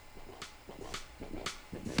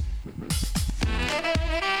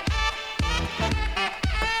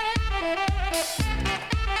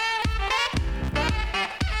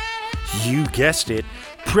You guessed it,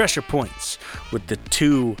 Pressure Points with the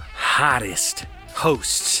two hottest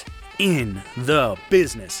hosts in the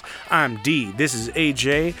business. I'm D. This is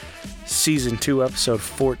AJ, Season 2, Episode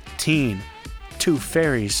 14. Two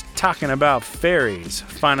fairies talking about fairies.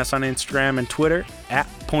 Find us on Instagram and Twitter at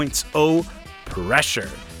PointsOPressure.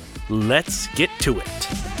 Let's get to it.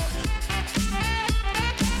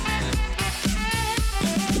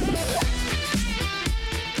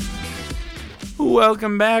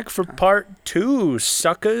 Welcome back for part 2,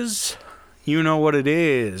 suckers. You know what it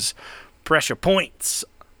is. Pressure Points.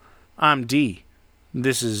 I'm D.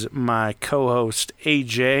 This is my co-host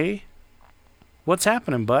AJ. What's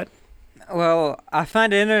happening, bud? Well, I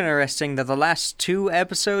find it interesting that the last 2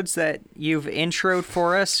 episodes that you've introed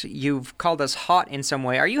for us, you've called us hot in some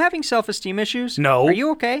way. Are you having self-esteem issues? No. Are you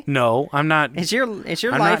okay? No, I'm not. Is your I'm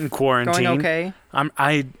life not in quarantine. going okay?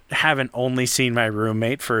 I haven't only seen my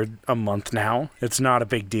roommate for a month now. It's not a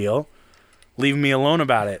big deal. Leave me alone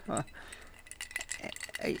about it.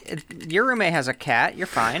 Your roommate has a cat. You're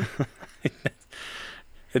fine.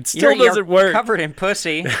 It still doesn't work. Covered in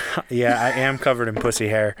pussy. Yeah, I am covered in pussy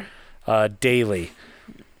hair. Daily.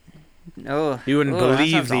 Oh, You wouldn't that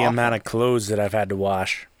believe sounds the awful. amount of clothes that I've had to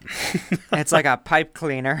wash. It's like a pipe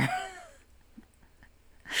cleaner.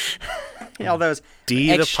 All those D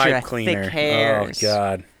the extra pipe cleaner. thick hairs. Oh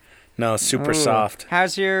God, no, super Ooh. soft.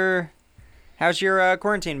 How's your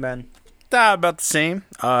quarantine been? About the same.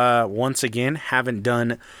 Once again, haven't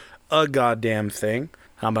done a goddamn thing.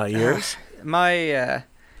 How about yours?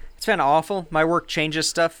 It's been awful. My work changes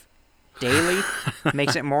stuff daily,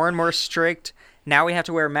 makes it more and more strict. Now we have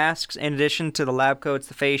to wear masks in addition to the lab coats,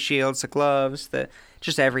 the face shields, the gloves,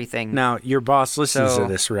 just everything. Now your boss listens So- to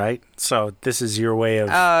this, right? So this is your way of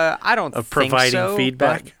I don't of think providing so,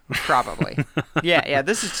 feedback? but probably. Yeah.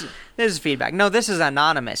 This is feedback. No, this is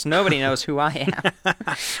anonymous. Nobody knows who I am.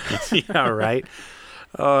 yeah, right.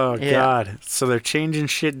 Oh Yeah. God. So they're changing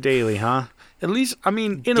shit daily, huh? At least, I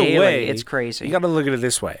mean, in Daily, a way, it's crazy. You got to look at it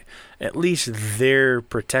this way. At least they're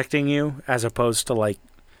protecting you, as opposed to like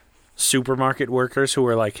supermarket workers who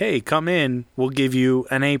are like, "Hey, come in. We'll give you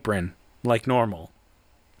an apron like normal."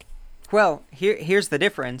 Well, here's the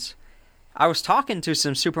difference. I was talking to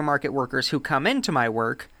some supermarket workers who come into my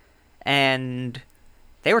work, and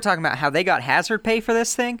they were talking about how they got hazard pay for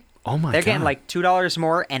this thing. Oh my They're God. getting like $2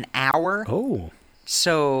 more an hour. Oh.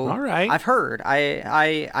 So All right. I've heard.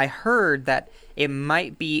 I heard that it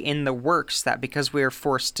might be in the works that because we're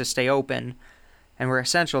forced to stay open and we're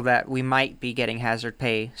essential that we might be getting hazard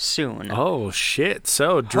pay soon. Oh shit.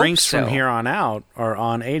 So drinks so. from here on out are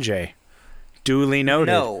on AJ. Duly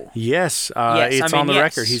noted. No. Yes. Yes, It's I on mean, the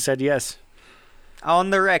yes. record. He said yes.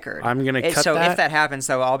 On the record. I'm gonna cut So that. if that happens,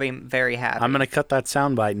 though, I'll be very happy. I'm gonna cut that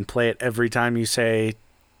soundbite and play it every time you say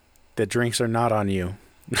that drinks are not on you.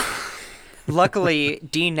 Luckily,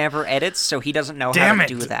 Dean never edits, so he doesn't know Damn how it.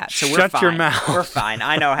 to do that. So we're Shut fine. your mouth. We're fine.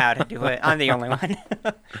 I know how to do it. I'm the only one.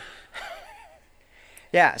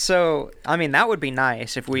 Yeah, so, I mean, that would be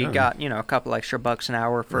nice if we got, a couple extra bucks an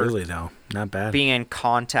hour for Really though, not bad. being in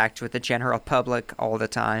contact with the general public all the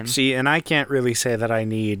time. See, and I can't really say that I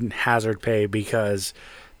need hazard pay because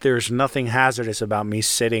there's nothing hazardous about me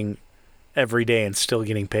sitting every day and still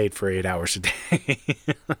getting paid for 8 hours a day.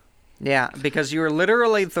 Yeah, because you're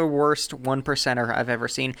literally the worst 1%er I've ever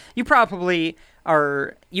seen. You probably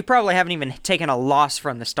haven't even taken a loss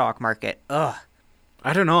from the stock market. Ugh.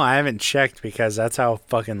 I don't know. I haven't checked because that's how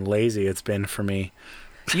fucking lazy it's been for me.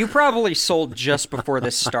 You probably sold just before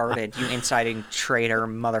this started, you inciting traitor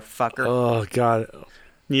motherfucker. Oh God.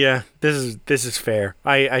 Yeah, this is fair.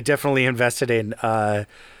 I definitely invested in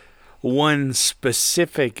one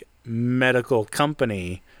specific medical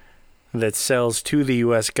company that sells to the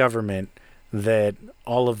U.S. government that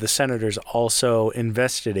all of the senators also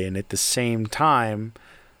invested in at the same time.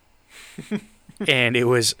 And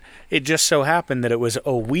it just so happened that it was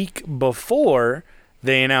a week before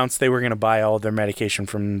they announced they were going to buy all of their medication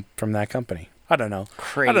from that company. I don't know.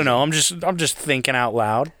 Crazy. I don't know. I'm just thinking out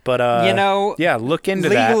loud. But yeah, look into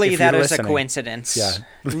legally that. that is listening. a coincidence. Yeah.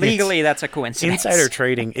 Legally, that's a coincidence. Insider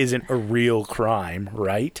trading isn't a real crime,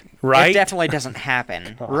 right? Right? It definitely doesn't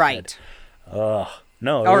happen. Right. No, it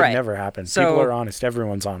All would right. never happen. So- People are honest.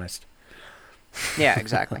 Everyone's honest. Yeah,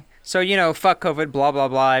 exactly. So, fuck COVID, blah, blah,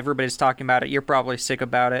 blah. Everybody's talking about it. You're probably sick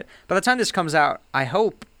about it. By the time this comes out, I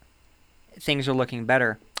hope things are looking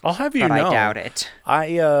better. I'll have you But know. I doubt it.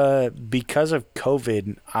 Because of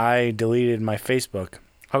COVID, I deleted my Facebook.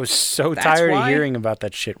 I was so That's tired of why? hearing about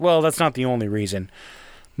that shit. Well, that's not the only reason,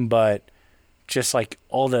 but just like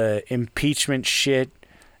all the impeachment shit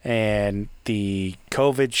and the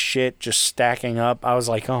COVID shit just stacking up, I was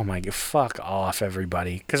like, oh my god, fuck off,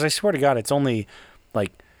 everybody. Because I swear to God, it's only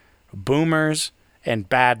like boomers and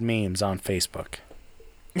bad memes on Facebook.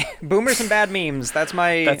 Boomers and bad memes. That's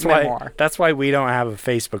my memoir. That's why we don't have a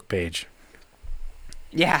Facebook page.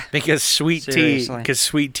 Yeah. Because Sweet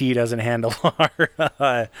Tea doesn't handle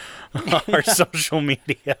our social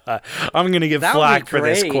media. I'm gonna get flack for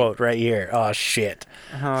this quote right here. Oh shit.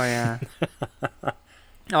 Oh yeah.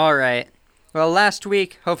 All right. Well, last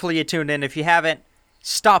week, hopefully you tuned in. If you haven't,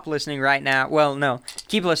 stop listening right now. Well, no,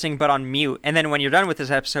 keep listening, but on mute. And then when you're done with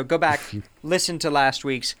this episode, go back, listen to last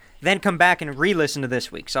week's, then come back and re-listen to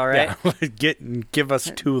this week's. All right. Yeah. Give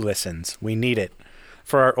us 2 listens. We need it.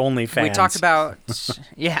 For our OnlyFans. We talked about,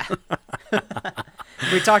 yeah.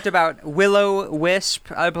 We talked about Willow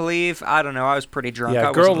Wisp, I believe. I don't know. I was pretty drunk. Yeah,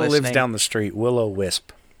 I girl wasn't that lives listening. down the street, Willow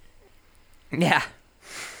Wisp. Yeah.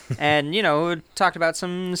 And, we talked about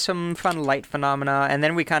some fun light phenomena, and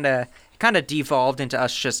then we kind of devolved into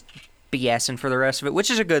us just BSing for the rest of it,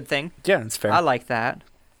 which is a good thing. Yeah, that's fair. I like that.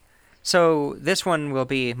 So this one will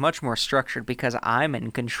be much more structured because I'm in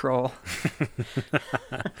control.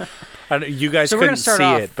 You guys couldn't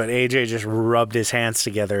see it, but AJ just rubbed his hands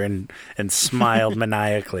together and smiled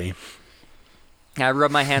maniacally. I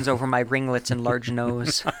rubbed my hands over my ringlets and large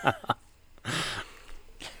nose.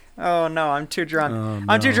 Oh, no, I'm too drunk. Oh, no.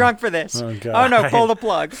 I'm too drunk for this. Oh, God. Oh no, pull the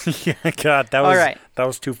plug. Yeah, God, that All right. That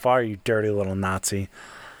was too far, you dirty little Nazi.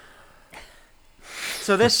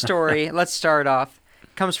 So this story, let's start off,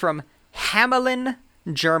 comes from Hamelin,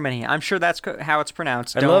 Germany. I'm sure that's how it's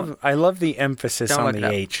pronounced. I love the emphasis on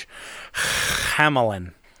the H.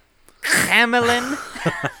 Hamelin. Hamelin,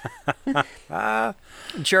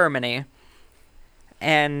 Germany.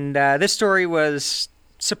 And this story was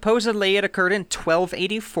supposedly it occurred in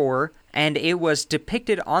 1284, and it was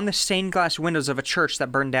depicted on the stained glass windows of a church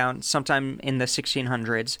that burned down sometime in the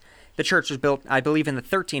 1600s. The church was built, I believe, in the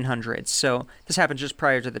 1300s, so this happened just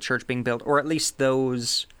prior to the church being built, or at least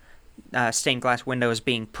those stained glass windows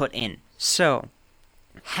being put in. So,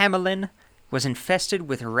 Hamelin was infested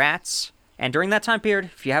with rats, and during that time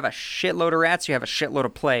period, if you have a shitload of rats, you have a shitload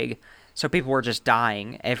of plague, so people were just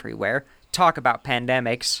dying everywhere. Talk about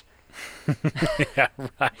pandemics. Yeah,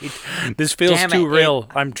 right. This feels too real.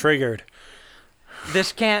 I'm triggered.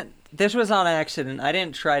 This was on accident. I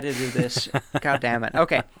didn't try to do this. God damn it.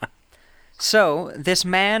 Okay. So, this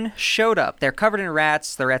man showed up. They're covered in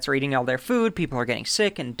rats. The rats are eating all their food. People are getting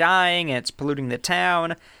sick and dying, and it's polluting the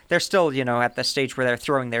town. They're still, at the stage where they're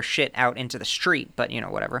throwing their shit out into the street, but,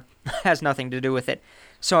 whatever. Has nothing to do with it.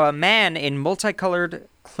 So, a man in multicolored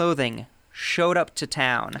clothing showed up to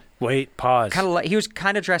town. Wait, pause. He was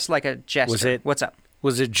kind of dressed like a jester. What's up?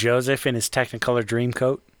 Was it Joseph in his Technicolor dream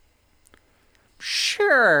coat?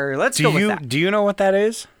 Sure, let's go with that. Do you know what that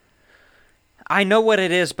is? I know what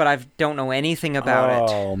it is, but I don't know anything about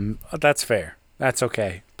it. Oh, that's fair. That's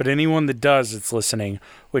okay. But anyone that does that's listening,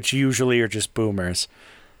 which usually are just boomers,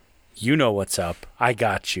 you know what's up. I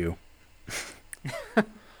got you.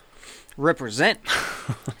 Represent.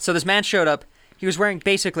 So this man showed up. He was wearing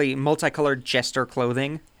basically multicolored jester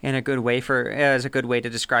clothing as a good way to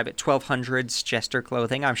describe it. 1200s jester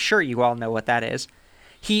clothing. I'm sure you all know what that is.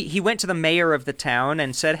 He went to the mayor of the town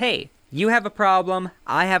and said, "Hey, you have a problem.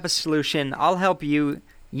 I have a solution. I'll help you.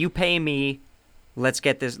 You pay me. Let's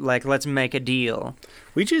get this. Let's make a deal."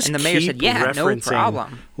 And the mayor said, "Yeah, no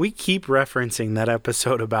problem." We keep referencing that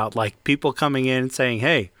episode about people coming in and saying,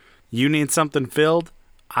 "Hey, you need something filled?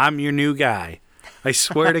 I'm your new guy." I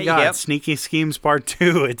swear to God, Yep. Sneaky Schemes Part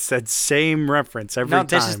 2, it's that same reference every time. No,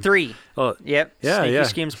 this is 3. Oh, yep. Yeah, Sneaky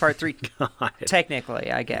Schemes Part 3. God.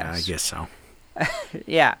 Technically, I guess. Yeah, I guess so.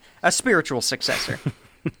 Yeah, a spiritual successor.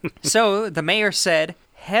 So the mayor said,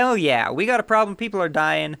 "Hell yeah, we got a problem. People are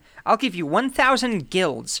dying. I'll give you 1,000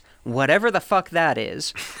 guilds, whatever the fuck that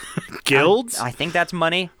is." Guilds? I think that's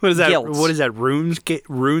money. What is that? Guilds. What is that?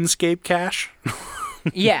 RuneScape cash?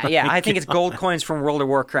 Yeah. I think it's gold coins from World of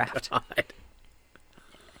Warcraft. God.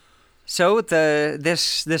 So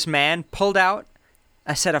this man pulled out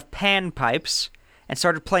a set of panpipes and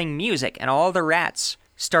started playing music, and all the rats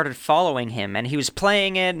started following him, and he was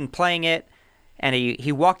playing it, and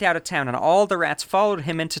he walked out of town, and all the rats followed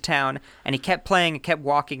him into town, and he kept playing and kept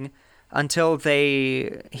walking until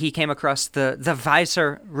he came across the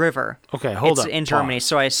Weser River. Okay, hold up. It's in Germany,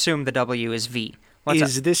 so I assume the W is V. What's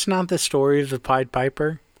Is this not the story of the Pied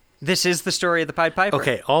Piper? This is the story of the Pied Piper.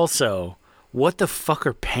 Okay, also, what the fuck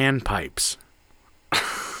are panpipes?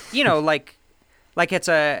 Like it's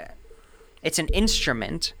an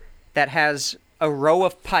instrument that has a row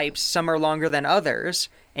of pipes, some are longer than others,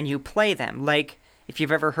 and you play them. Like if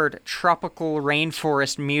you've ever heard tropical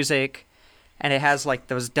rainforest music, and it has like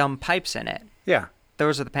those dumb pipes in it. Yeah.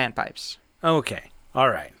 Those are the panpipes. Okay. All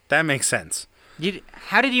right. That makes sense.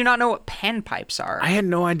 How did you not know what panpipes are? I had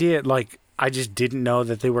no idea. Like, I just didn't know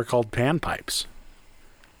that they were called panpipes.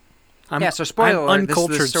 So spoiler alert,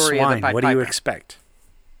 uncultured this is the story swine. of the Pied What do you Piper. expect?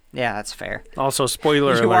 Yeah, that's fair. Also,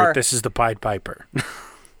 spoiler You alert, are- this is the Pied Piper.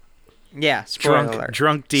 Yeah, spoiler alert.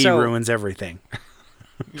 Drunk D So- ruins everything.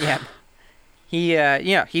 Yeah.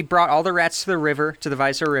 He brought all the rats to the river, to the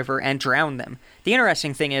Weiser River, and drowned them. The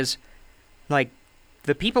interesting thing is, like,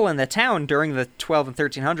 the people in the town during the 12 and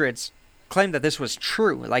 1300s claimed that this was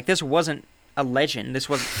true. Like, this wasn't a legend. This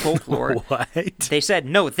wasn't folklore. What? They said,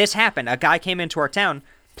 no, this happened. A guy came into our town,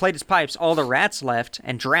 played his pipes, all the rats left,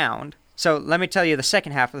 and drowned. So let me tell you the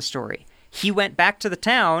second half of the story. He went back to the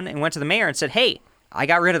town and went to the mayor and said, hey, I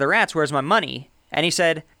got rid of the rats. Where's my money? And he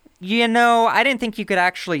said, I didn't think you could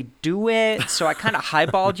actually do it, so I kind of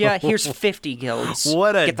highballed you. Here's 50 guilds.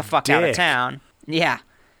 What a Get the fuck out of dick. town. Yeah.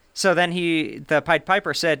 So then the Pied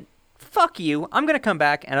Piper said, fuck you. I'm going to come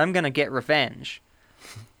back and I'm going to get revenge.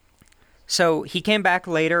 So he came back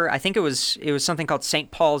later. I think it was something called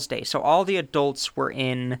St. Paul's Day. So all the adults were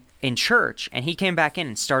in church, and he came back in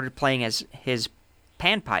and started playing his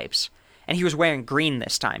panpipes. And he was wearing green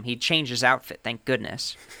this time. He changed his outfit, thank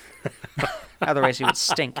goodness. Otherwise, he would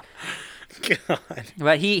stink. God.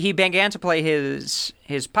 But he began to play his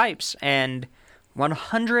pipes, and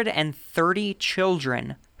 130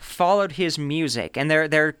 children followed his music. And there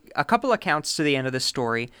are a couple accounts to the end of the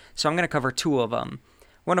story, so I'm going to cover two of them.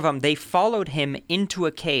 One of them, they followed him into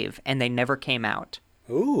a cave, and they never came out.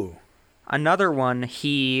 Ooh. Another one,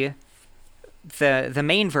 the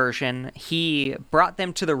main version, he brought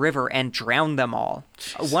them to the river and drowned them all.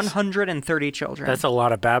 Jesus. 130 children. That's a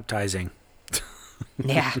lot of baptizing.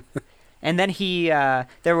 Yeah. And then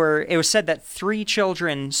it was said that 3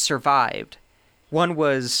 children survived. One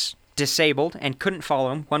was disabled and couldn't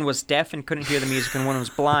follow him. One was deaf and couldn't hear the music, and one was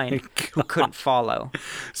blind who couldn't follow.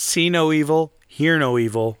 See no evil, hear no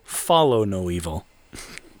evil, follow no evil.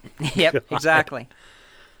 Yep, exactly.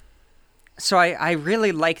 So I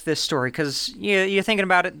really like this story because you're thinking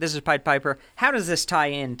about it. This is Pied Piper. How does this tie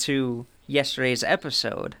into yesterday's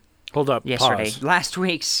episode? Hold up, pause. Last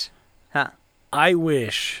week's. Huh? I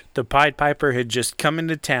wish the Pied Piper had just come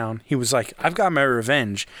into town. He was like, I've got my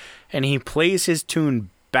revenge. And he plays his tune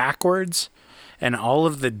backwards, and all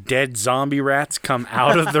of the dead zombie rats come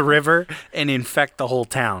out of the river and infect the whole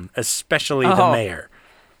town, especially the mayor.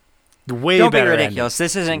 Way Don't be better ridiculous. ending.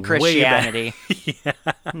 This isn't Way better. Christianity.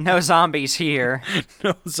 No zombies here.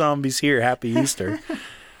 No zombies here. Happy Easter.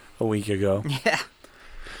 A week ago. Yeah.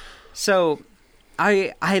 So,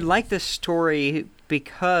 I like this story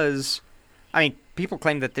because, people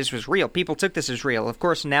claim that this was real. People took this as real. Of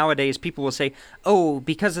course, nowadays people will say, oh,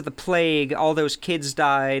 because of the plague, all those kids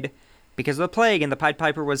died because of the plague, and the Pied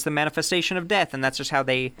Piper was the manifestation of death, and that's just how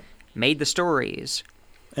they made the stories.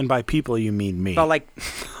 And by people, you mean me. But,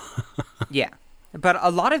 yeah. But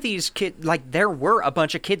a lot of these kids, there were a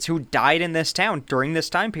bunch of kids who died in this town during this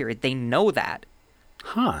time period. They know that.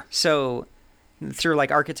 Huh. So, through,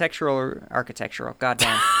 architectural,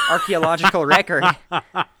 goddamn, archaeological record.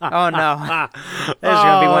 Oh, no. There's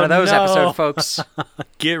going to be one of those episodes, folks.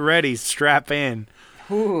 Get ready. Strap in.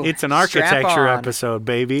 Ooh, It's an strap architecture on. episode,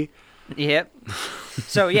 baby. Yep.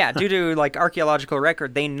 So, yeah, due to, archaeological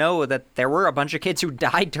record, they know that there were a bunch of kids who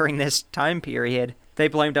died during this time period. They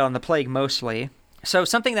blamed it on the plague, mostly. So,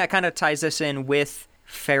 something that kind of ties this in with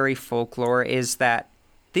fairy folklore is that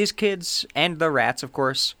these kids, and the rats, of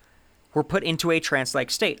course, were put into a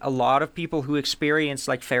trance-like state. A lot of people who experience,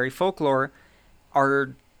 fairy folklore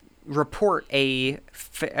report a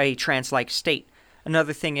trance-like state.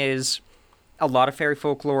 Another thing is, a lot of fairy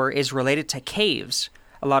folklore is related to caves.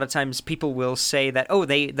 A lot of times people will say that,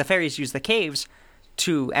 the fairies use the caves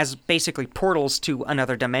as basically portals to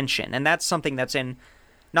another dimension. And that's something that's in,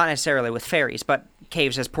 not necessarily with fairies, but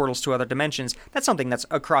caves as portals to other dimensions. That's something that's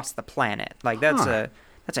across the planet.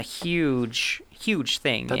 That's a huge, huge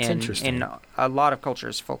thing. That's interesting. In a lot of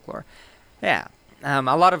cultures' folklore. Yeah. A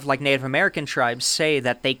lot of Native American tribes say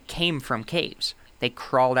that they came from caves. They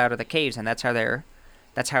crawled out of the caves, and that's how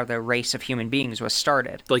the race of human beings was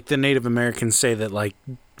started. The Native Americans say that,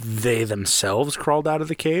 they themselves crawled out of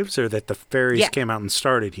the caves, or that the fairies came out and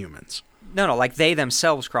started humans? No, they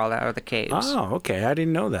themselves crawled out of the caves. Oh, okay. I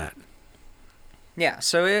didn't know that. Yeah,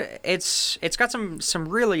 so it's got some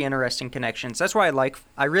really interesting connections. That's why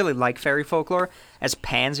I really like fairy folklore, as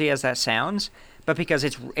pansy as that sounds, but because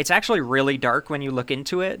it's actually really dark when you look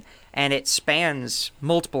into it, and it spans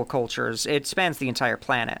multiple cultures. It spans the entire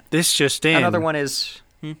planet. This just in. Another one is...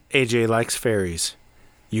 AJ likes fairies.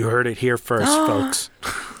 You heard it here first, folks.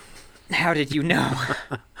 How did you know?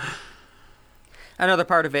 Another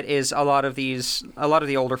part of it is a lot of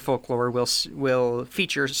the older folklore will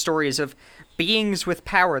feature stories of beings with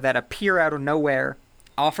power that appear out of nowhere,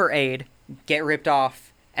 offer aid, get ripped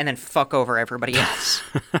off, and then fuck over everybody else.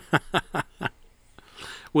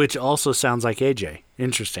 Which also sounds like AJ.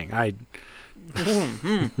 Interesting. I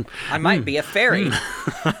might be a fairy.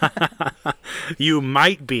 You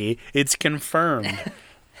might be. It's confirmed.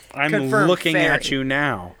 I'm Confirmed looking fairy. at you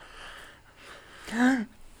now. I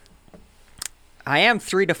am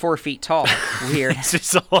 3 to 4 feet tall. Weird. This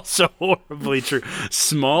is also horribly true.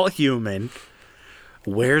 Small human,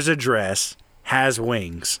 wears a dress, has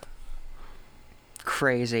wings.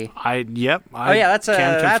 Crazy. Yep. That's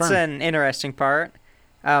can confirm. an interesting part.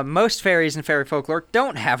 Most fairies in fairy folklore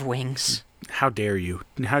don't have wings. How dare you?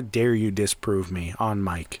 How dare you disprove me on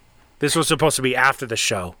mic? This was supposed to be after the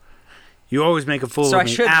show. You always make a fool of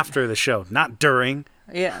me after the show, not during.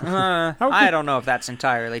 Yeah, I don't know if that's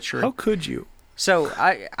entirely true. How could you? So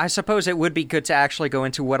I suppose it would be good to actually go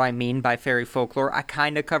into what I mean by fairy folklore. I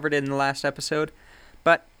kind of covered it in the last episode.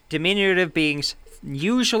 But diminutive beings,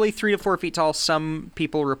 usually 3 to 4 feet tall. Some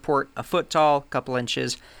people report a foot tall, a couple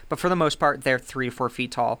inches. But for the most part, they're 3 to 4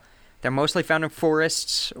 feet tall. They're mostly found in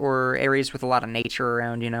forests or areas with a lot of nature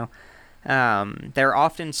around, They're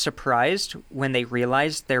often surprised when they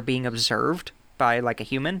realize they're being observed by, like, a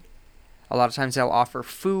human. A lot of times they'll offer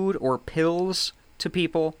food or pills to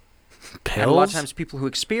people. Pills? And a lot of times people who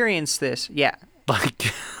experience this,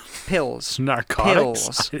 Like pills.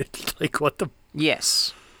 narcotics? Pills. Like, what the...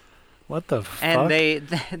 Yes. What the fuck?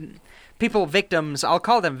 And victims, I'll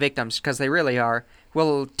call them victims because they really are,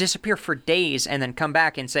 will disappear for days and then come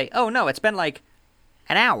back and say, oh no, it's been like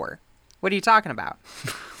an hour. What are you talking about?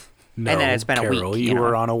 No, and then it's been Carol, a week. You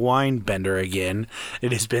were on a wine bender again.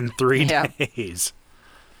 It has been 3 days.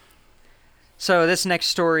 So this next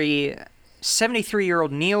story,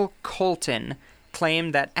 73-year-old Neil Colton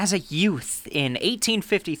claimed that as a youth in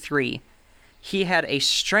 1853, he had a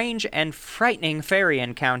strange and frightening fairy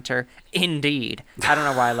encounter. Indeed. I don't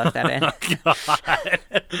know why I left that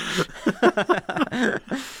in.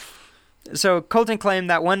 So Colton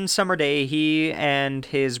claimed that one summer day, he and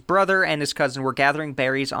his brother and his cousin were gathering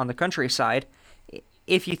berries on the countryside.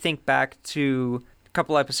 If you think back to a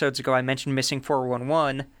couple episodes ago, I mentioned Missing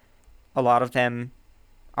 411. A lot of them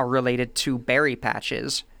are related to berry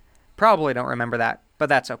patches. Probably don't remember that, but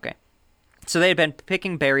that's okay. So they had been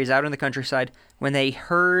picking berries out in the countryside when they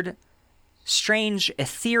heard strange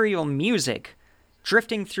ethereal music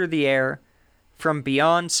drifting through the air from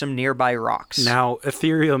beyond some nearby rocks. Now,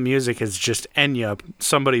 ethereal music is just Enya.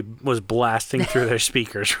 Somebody was blasting through their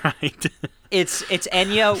speakers, right? It's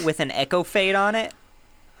Enya with an echo fade on it.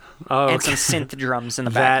 Oh, and some synth drums in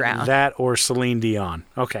the background. That or Celine Dion.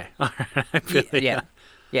 Okay. All right. I feel yeah.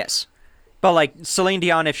 Yes. But like Celine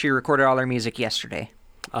Dion if she recorded all her music yesterday.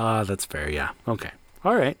 That's fair, yeah. Okay.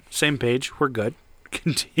 All right. Same page. We're good.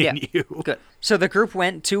 Continue. Yeah, good. So the group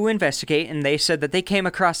went to investigate, and they said that they came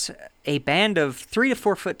across a band of 3 to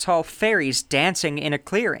 4 foot tall fairies dancing in a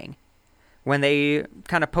clearing. When they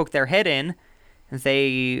kind of poked their head in,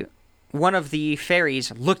 one of the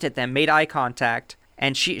fairies looked at them, made eye contact,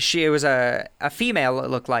 and she was a female, it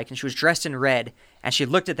looked like, and she was dressed in red, and she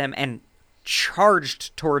looked at them and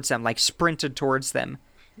charged towards them, like sprinted towards them.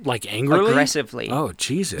 Like angrily? Aggressively. Oh,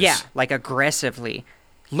 Jesus. Yeah, like aggressively.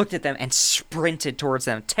 Looked at them and sprinted towards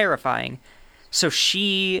them, terrifying. So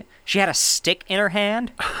she had a stick in her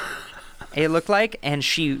hand, it looked like, and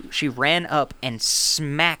she ran up and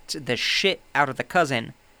smacked the shit out of the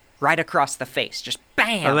cousin right across the face. Just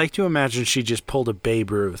bam! I like to imagine she just pulled a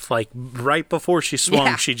Babe Ruth. Like, right before she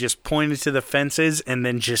swung, she just pointed to the fences and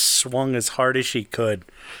then just swung as hard as she could.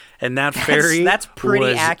 And that fairy that's pretty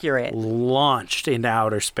was accurate. Launched into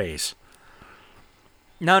outer space.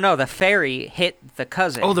 No, the fairy hit the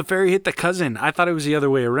cousin. Oh, the fairy hit the cousin. I thought it was the other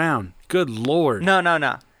way around. Good Lord. No.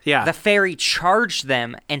 Yeah. The fairy charged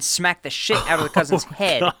them and smacked the shit out of the cousin's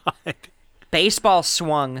head. God. Baseball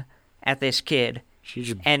swung at this kid. She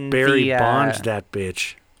just and Barry Bonds that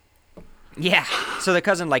bitch. Yeah. So the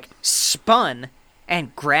cousin, like, spun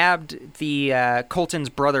and grabbed the Colton's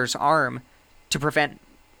brother's arm to prevent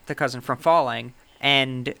the cousin from falling.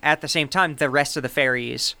 And at the same time, the rest of the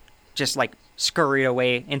fairies just, like, scurried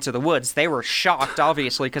away into the woods. They were shocked,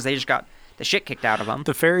 obviously, because they just got the shit kicked out of them.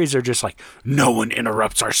 The fairies are just like, no one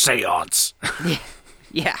interrupts our seance.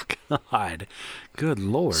 Yeah. God. Good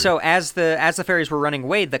Lord. So as the fairies were running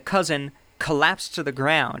away, the cousin collapsed to the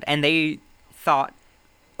ground, and they thought,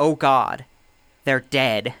 oh God, they're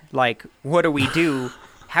dead. Like, what do we do?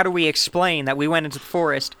 How do we explain that we went into the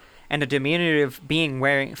forest and a diminutive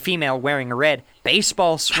female wearing red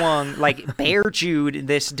baseball swung, like bear Jewed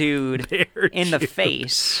this dude in the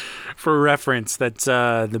face. For reference, that's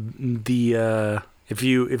if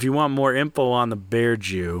you want more info on the Bear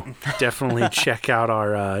Jew, definitely check out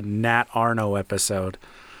our Nat Arno episode.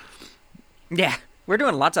 Yeah, we're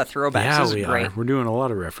doing lots of throwbacks. Yeah, this is we great. are. We're doing a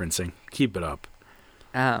lot of referencing. Keep it up.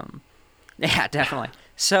 Yeah, definitely.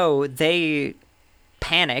 So they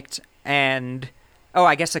panicked and,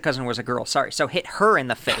 I guess the cousin was a girl. Sorry. So hit her in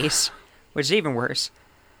the face, which is even worse.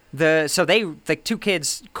 The two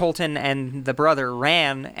kids, Colton and the brother,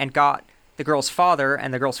 ran and got the girl's father,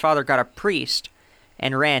 and the girl's father got a priest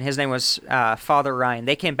and ran. His name was Father Ryan.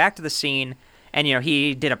 They came back to the scene, and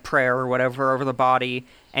he did a prayer or whatever over the body,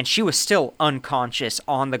 and she was still unconscious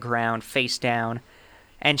on the ground, face down.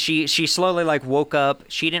 And she slowly woke up.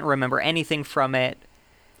 She didn't remember anything from it,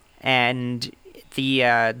 and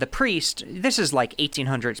the priest. This is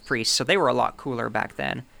 1800s priests, so they were a lot cooler back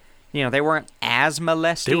then. They weren't as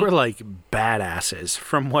molesty. They were badasses,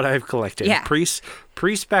 from what I've collected. Yeah. Priests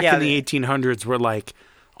back in the 1800s were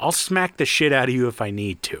I'll smack the shit out of you if I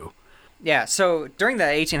need to. Yeah, so during the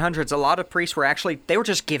 1800s, a lot of priests were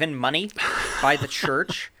just given money by the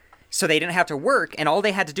church, so they didn't have to work, and all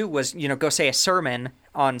they had to do was, go say a sermon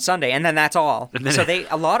on Sunday, and then that's all. So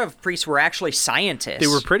a lot of priests were actually scientists. They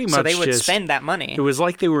were pretty much so they would spend that money. It was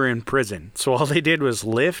like they were in prison, so all they did was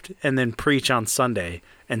lift and then preach on Sunday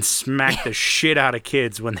and smack the shit out of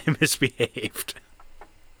kids when they misbehaved.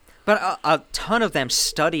 But a ton of them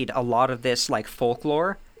studied a lot of this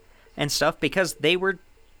folklore and stuff because they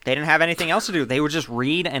didn't have anything else to do. They would just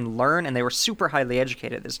read and learn, and they were super highly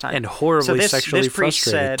educated at this time. And horribly sexually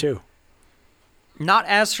frustrated, too. Not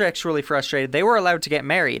as sexually frustrated. They were allowed to get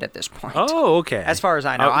married at this point. Oh, okay. As far as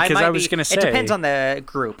I know. Because I was going to say... It depends on the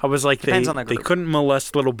group. I was they couldn't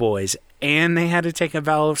molest little boys, and they had to take a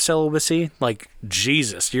vow of celibacy.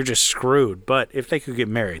 Jesus, you're just screwed. But if they could get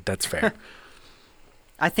married, that's fair.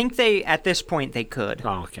 I think at this point, they could.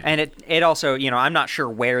 Oh, okay. And it also, I'm not sure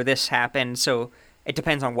where this happened, so it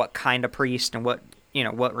depends on what kind of priest and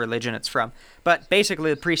what religion it's from. But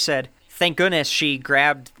basically, the priest said, thank goodness she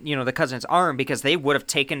grabbed, the cousin's arm, because they would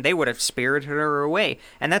have spirited her away.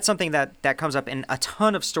 And that's something that comes up in a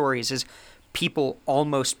ton of stories, is people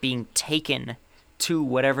almost being taken to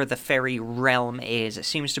whatever the fairy realm is. It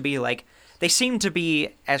seems to be they seem to be,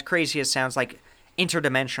 as crazy as it sounds,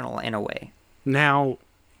 interdimensional in a way. Now...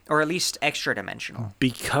 Or at least extra-dimensional.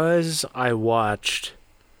 Because I watched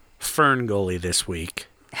Ferngully this week.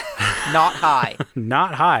 Not high.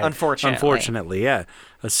 Not high. Unfortunately, yeah.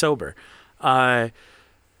 Sober.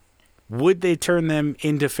 Would they turn them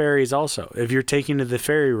into fairies also? If you're taken to the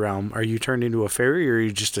fairy realm, are you turned into a fairy, or are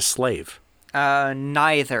you just a slave?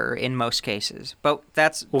 Neither in most cases. But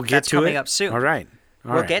that's coming up soon. All right.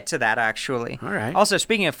 We'll get to that, actually. All right. Also,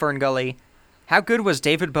 speaking of Ferngully, how good was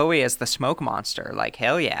David Bowie as the smoke monster?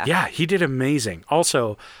 Hell yeah. Yeah, he did amazing.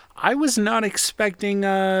 Also, I was not expecting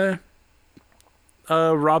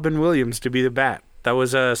Robin Williams to be the Bat. That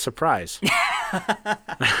was a surprise.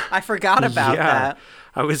 I forgot about that.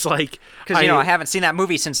 I was like... Because, I haven't seen that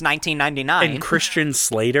movie since 1999. And Christian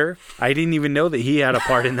Slater, I didn't even know that he had a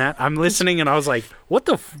part in that. I'm listening and I was like, what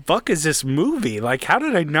the fuck is this movie? How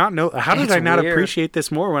did I not know? How did I not appreciate this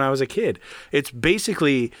more when I was a kid? It's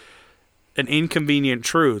basically... an inconvenient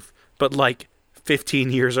truth, but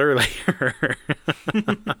 15 years earlier.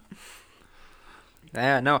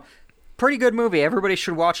 Yeah, no. Pretty good movie. Everybody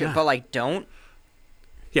should watch it, but don't.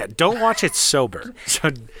 Yeah, don't watch it sober.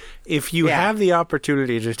 So if you have the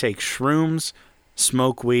opportunity to take shrooms,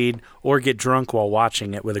 smoke weed, or get drunk while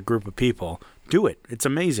watching it with a group of people, do it. It's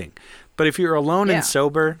amazing. But if you're alone and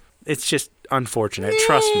sober, it's just unfortunate.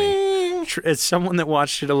 Trust me. As someone that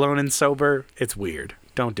watched it alone and sober, it's weird.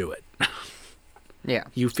 Don't do it. Yeah.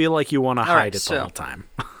 You feel like you want to hide it the whole time.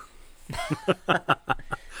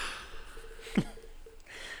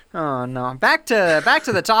 Oh no! Back to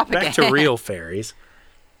the topic. Back to real fairies.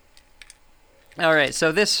 All right.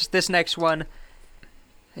 So this next one,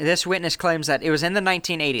 this witness claims that it was in the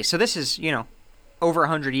 1980s. So this is over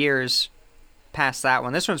 100 years past that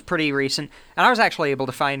one. This one's pretty recent, and I was actually able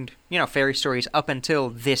to find fairy stories up until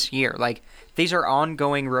this year. These are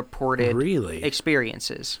ongoing reported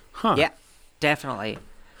experiences. Huh. Yeah, definitely.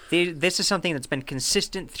 This is something that's been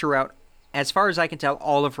consistent throughout, as far as I can tell,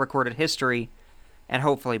 all of recorded history, and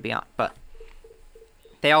hopefully beyond. But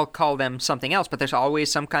they all call them something else, but there's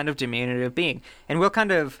always some kind of diminutive being. And we'll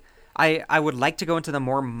kind of... I would like to go into the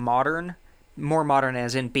more modern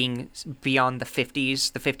as in being beyond the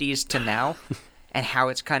 50s to now, and how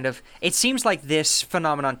it's kind of... It seems like this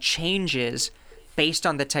phenomenon changes based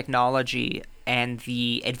on the technology and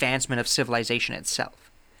the advancement of civilization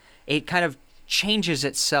itself. It kind of changes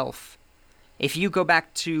itself. If you go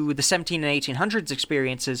back to the 17 and 1800s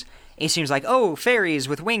experiences, it seems like, oh, fairies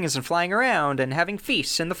with wings and flying around and having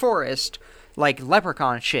feasts in the forest, like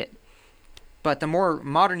leprechaun shit. But the more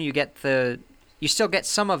modern you get, you still get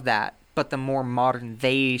some of that, but the more modern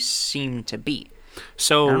they seem to be.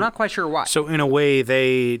 So and I'm not quite sure why. So in a way,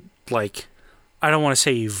 they, like, I don't want to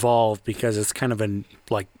say evolved because it's kind of an,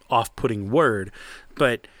 like, off-putting word,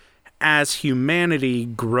 but as humanity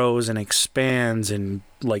grows and expands and,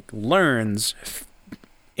 like, learns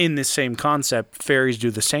in this same concept, fairies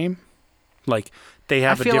do the same? Like, they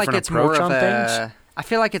have a different approach on things? I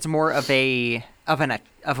feel like it's more of a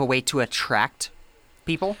way to attract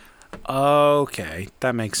people. Okay,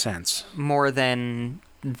 that makes sense. More than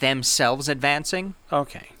themselves advancing.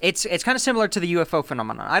 Okay. It's kind of similar to the UFO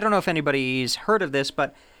phenomenon. I don't know if anybody's heard of this,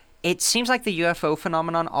 but it seems like the UFO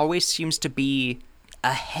phenomenon always seems to be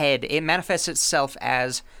ahead. It manifests itself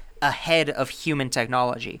as ahead of human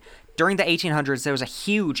technology. During the 1800s, there was a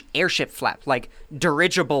huge airship flap, like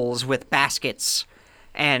dirigibles with baskets,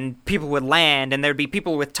 and people would land, and there'd be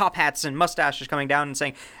people with top hats and mustaches coming down and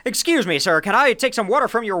saying, "Excuse me, sir, can I take some water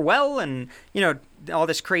from your well?" And, all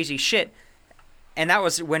this crazy shit. And that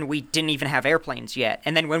was when we didn't even have airplanes yet.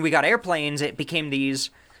 And then when we got airplanes, it became these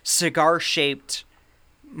cigar-shaped,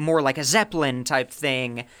 more like a Zeppelin type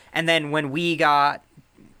thing. And then when we got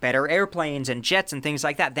better airplanes and jets and things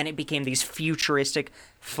like that, then it became these futuristic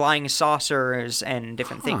flying saucers and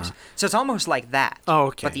different things. So it's almost like that. Oh,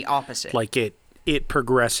 okay. But the opposite. Like it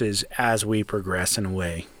progresses as we progress in a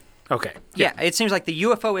way. Okay. Yeah, it seems like the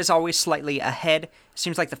UFO is always slightly ahead. It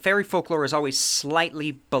seems like the fairy folklore is always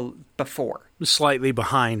slightly before. Slightly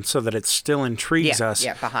behind so that it still intrigues us.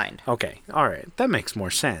 Yeah, behind. Okay. All right. That makes more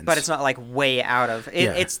sense. But it's not like way out of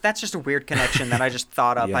it. That's just a weird connection that I just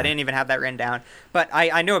thought of. Yeah. I didn't even have that written down. But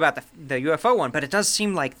I know about the UFO one, but it does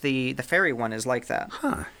seem like the fairy one is like that.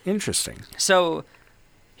 Huh. Interesting. So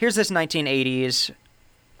here's this 1980s.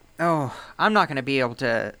 Oh, I'm not going to be able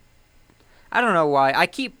to... I don't know why. I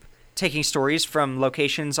keep taking stories from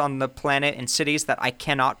locations on the planet and cities that I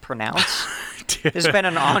cannot pronounce. There's been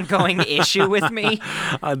an ongoing issue with me.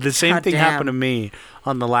 The same thing happened to me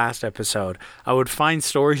on the last episode. I would find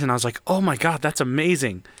stories and I was like, oh my God, that's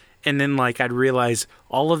amazing. And then like I'd realize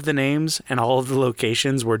all of the names and all of the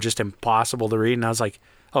locations were just impossible to read. And I was like,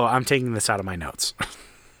 oh, I'm taking this out of my notes.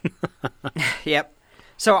 Yep.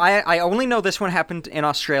 So I only know this one happened in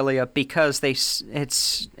Australia because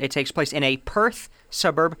it takes place in a Perth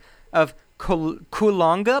suburb of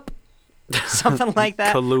Coolongup, something like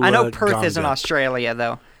that. I know Perth is in Australia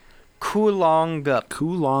though. Coolongup.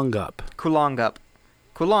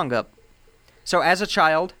 So as a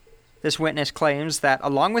child, this witness claims that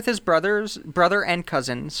along with his brother and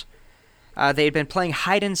cousins, they had been playing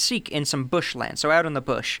hide and seek in some bushland, so out in the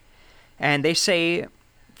bush, and they say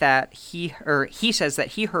that he says that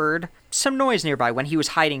he heard some noise nearby when he was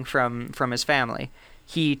hiding from his family.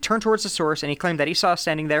 He turned towards the source and he claimed that he saw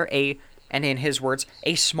standing there and in his words,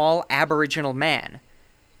 a small Aboriginal man.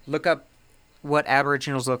 Look up what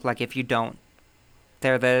Aboriginals look like if you don't.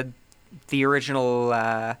 They're the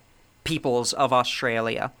original peoples of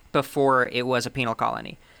Australia before it was a penal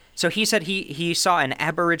colony. So he said he saw an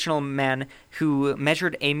Aboriginal man who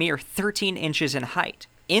measured a mere 13 inches in height.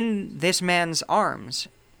 In this man's arms,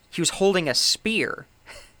 he was holding a spear.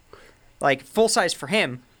 Like, full size for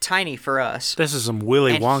him, tiny for us. This is some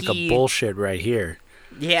Willy Wonka bullshit right here.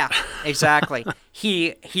 Yeah, exactly.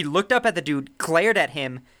 He looked up at the dude, glared at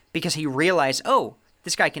him, because he realized, oh,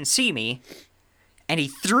 this guy can see me. And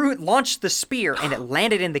he launched the spear, and it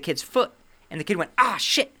landed in the kid's foot. And the kid went, ah,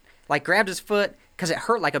 shit. Like, grabbed his foot, because it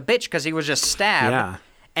hurt like a bitch, because he was just stabbed. Yeah.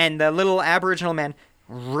 And the little Aboriginal man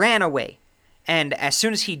ran away. And as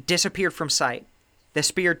soon as he disappeared from sight, the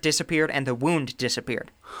spear disappeared and the wound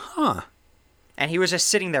disappeared. Huh. And he was just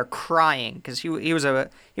sitting there crying because he was a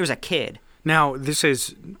kid. Now, this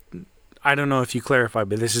is, I don't know if you clarified,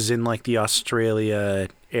 but this is in like the Australia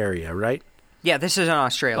area, right? Yeah, this is in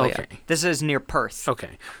Australia. Okay. This is near Perth.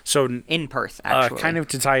 Okay. So in Perth, actually. Kind of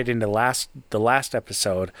to tie it into the last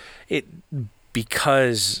episode,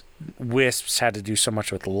 because wisps had to do so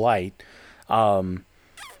much with light,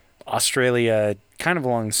 Australia, kind of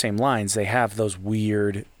along the same lines, they have those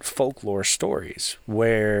weird folklore stories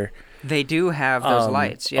where they do have those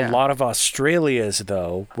lights, yeah. A lot of Australia's,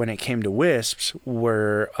 though, when it came to wisps,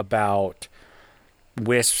 were about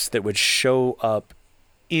wisps that would show up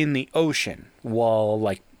in the ocean while,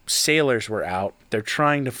 like, sailors were out. They're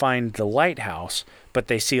trying to find the lighthouse, but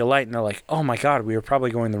they see a light and they're like, oh my God, we were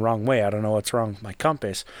probably going the wrong way. I don't know what's wrong with my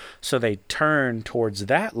compass. So they turn towards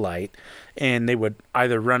that light, and they would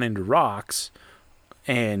either run into rocks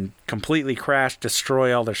and completely crash,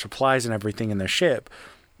 destroy all their supplies and everything in their ship,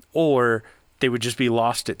 or they would just be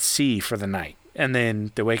lost at sea for the night. And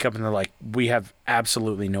then they wake up and they're like, we have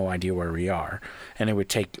absolutely no idea where we are. And it would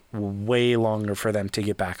take way longer for them to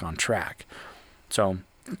get back on track. So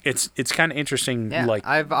it's kind of interesting. Yeah, like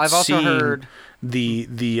I've also heard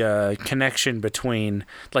the connection between,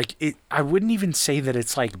 like, it. I wouldn't even say that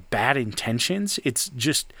it's like bad intentions. It's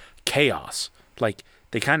just chaos. Like,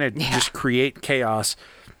 they kind of just create chaos,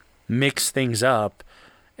 mix things up,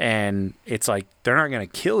 and it's like they're not going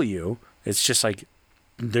to kill you. It's just like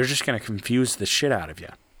they're just going to confuse the shit out of you.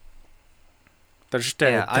 They're just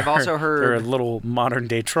I've also heard they're a little modern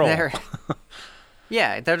day troll.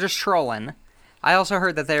 They're just trolling. I also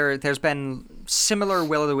heard that there's been similar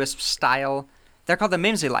Will-o'-the-Wisp style. They're called the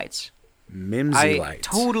Mimsy Lights. Mimsy Lights.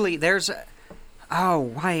 Totally.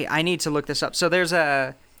 I need to look this up.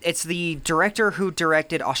 So it's the director who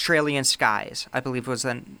directed Australian Skies, I believe was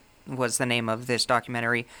the name of this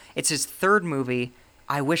documentary. It's his third movie.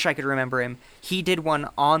 I wish I could remember him. He did one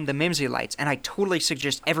on the Mimsy Lights, and I totally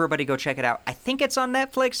suggest everybody go check it out. I think it's on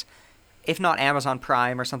Netflix, if not Amazon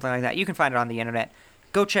Prime or something like that. You can find it on the internet.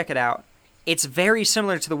 Go check it out. It's very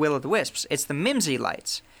similar to the Will-o'-the-Wisps. It's the Mimsy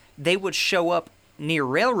Lights. They would show up near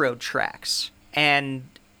railroad tracks, and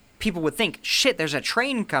people would think, shit, there's a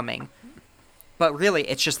train coming. But really,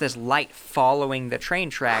 it's just this light following the train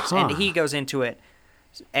tracks, and he goes into it.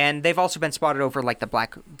 And they've also been spotted over like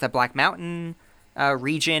the Black Mountain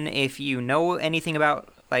region, if you know anything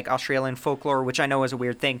about like Australian folklore, which I know is a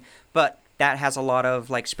weird thing, but that has a lot of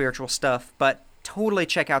like spiritual stuff. But totally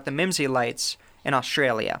check out the Mimsy Lights in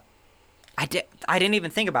Australia. I didn't even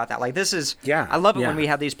think about that. Like, this is I love it when we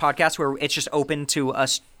have these podcasts where it's just open to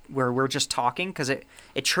us, where we're just talking, because it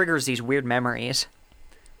triggers these weird memories.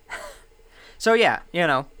 So yeah,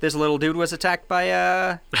 this little dude was attacked by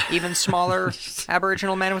a even smaller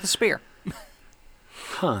Aboriginal man with a spear.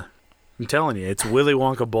 Huh. I'm telling you, it's Willy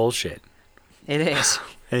Wonka bullshit. It is.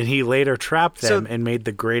 And he later trapped them and made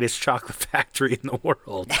the greatest chocolate factory in the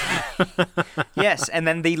world. Yes, and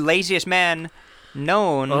then the laziest man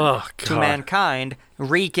known to mankind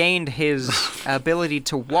regained his ability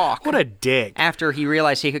to walk. What a dick. After he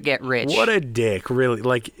realized he could get rich. What a dick, really.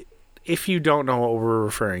 Like, if you don't know what we're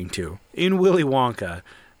referring to, in Willy Wonka,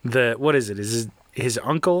 what is it? Is his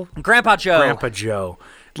uncle? Grandpa Joe.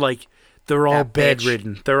 Like, they're all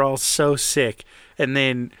bedridden. They're all so sick. And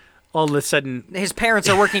then all of a sudden, his parents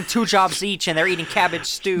are working 2 jobs each, and they're eating cabbage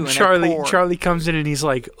stew. And Charlie comes in and he's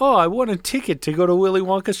like, "Oh, I want a ticket to go to Willy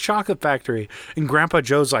Wonka's chocolate factory." And Grandpa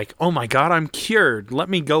Joe's like, "Oh my God, I'm cured. Let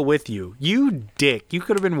me go with you." You dick! You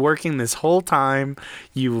could have been working this whole time.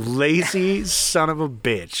 You lazy son of a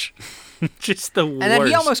bitch. Just the worst. And then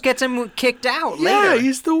he almost gets him kicked out later. Yeah,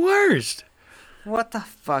 he's the worst. What the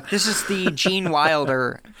fuck? This is the Gene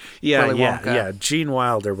Wilder. Willy Wonka. Yeah. Gene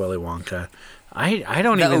Wilder Willy Wonka. I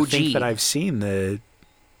don't even think that I've seen the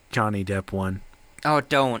Johnny Depp one. Oh,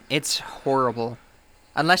 don't. It's horrible.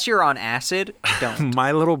 Unless you're on acid, don't.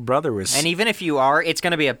 My little brother was... And even if you are, it's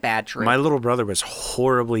going to be a bad trip. My little brother was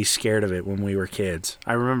horribly scared of it when we were kids.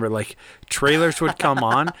 I remember, like, trailers would come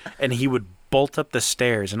on, and he would bolt up the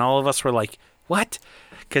stairs, and all of us were like, what?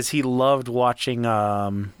 Because he loved watching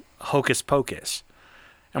Hocus Pocus.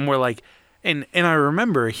 And we're like... And I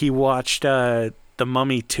remember he watched... The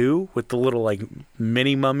Mummy 2 with the little like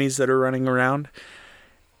mini mummies that are running around.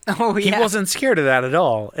 Oh yeah. He wasn't scared of that at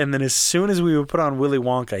all. And then as soon as we would put on Willy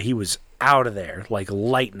Wonka, he was out of there like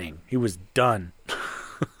lightning. He was done.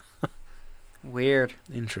 Weird.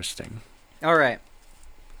 Interesting. All right.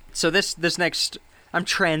 So this next, I'm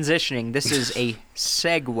transitioning. This is a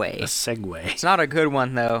segue. A segue. It's not a good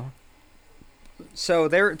one though. So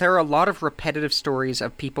there are a lot of repetitive stories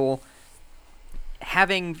of people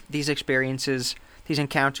having these experiences, these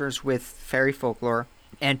encounters with fairy folklore,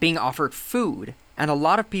 and being offered food. And a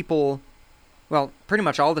lot of people, well, pretty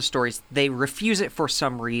much all the stories, they refuse it for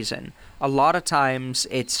some reason. A lot of times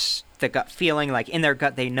it's the gut feeling, like in their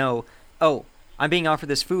gut they know, oh, I'm being offered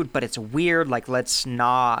this food, but it's weird, like I'm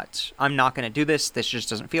not going to do this just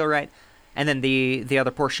doesn't feel right. And then the other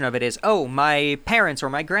portion of it is, oh, my parents or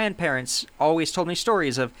my grandparents always told me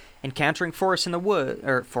stories of encountering forests in the woods,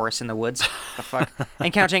 the fuck,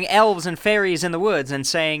 encountering elves and fairies in the woods and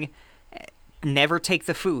saying, never take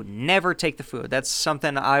the food. That's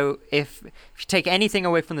something if you take anything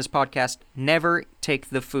away from this podcast, never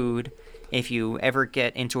take the food. if you ever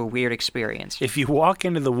get into a weird experience. If you walk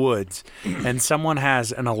into the woods and someone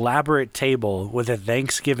has an elaborate table with a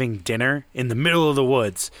Thanksgiving dinner in the middle of the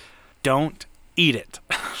woods, don't eat it.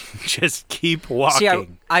 Just keep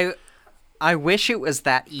walking. See, I wish it was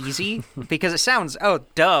that easy, because it sounds, oh,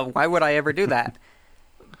 duh, why would I ever do that?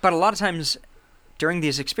 But a lot of times during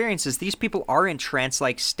these experiences, these people are in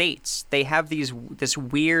trance-like states. They have this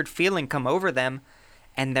weird feeling come over them,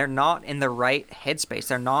 and they're not in the right headspace.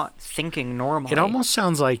 They're not thinking normally. It almost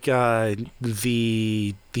sounds like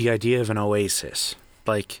the idea of an oasis.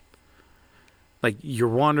 Like you're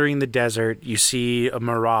wandering the desert, you see a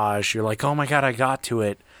mirage, you're like, oh my God, I got to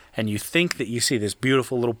it. And you think that you see this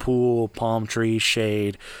beautiful little pool, palm tree,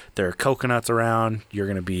 shade. There are coconuts around. You're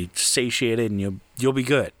going to be satiated and you'll be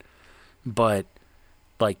good. But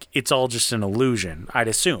like, it's all just an illusion, I'd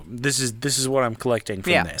assume. This is what I'm collecting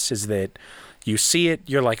from this, is that you see it,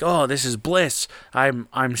 you're like, oh, this is bliss.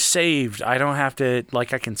 I'm saved. I don't have to,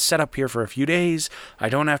 like, I can set up here for a few days. I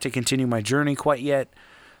don't have to continue my journey quite yet.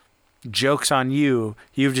 Joke's on you.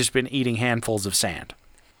 You've just been eating handfuls of sand.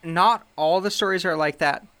 Not all the stories are like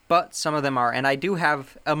that, but some of them are. And I do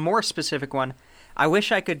have a more specific one. I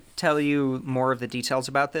wish I could tell you more of the details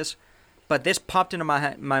about this, but this popped into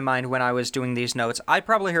my mind when I was doing these notes. I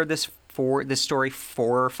probably heard this story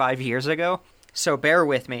 4 or 5 years ago, so bear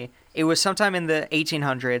with me. It was sometime in the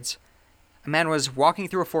 1800s. A man was walking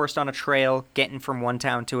through a forest on a trail, getting from one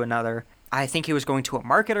town to another. I think he was going to a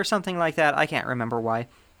market or something like that. I can't remember why.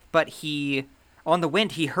 But on the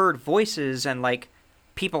wind, he heard voices and, like,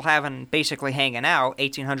 people basically hanging out,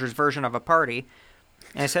 1800s version of a party.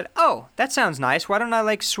 And I said, oh, that sounds nice. Why don't I,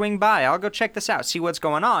 like, swing by? I'll go check this out, see what's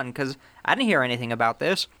going on, because I didn't hear anything about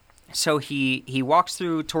this. So he walks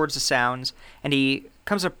through towards the sounds, and he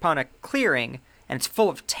comes upon a clearing, and it's full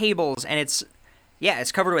of tables, and it's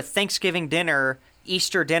covered with Thanksgiving dinner,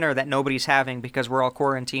 Easter dinner that nobody's having because we're all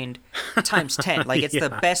quarantined, times 10. Like, it's the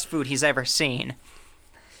best food he's ever seen.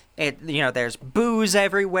 There's booze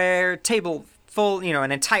everywhere, table full,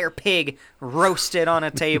 an entire pig roasted on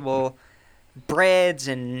a table, breads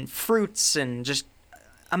and fruits, and just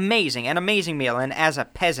an amazing meal. And as a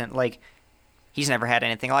peasant, like, he's never had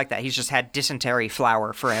anything like that. He's just had dysentery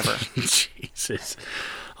flour forever. Jesus.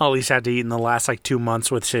 All he's had to eat in the last, 2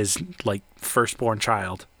 months with his, firstborn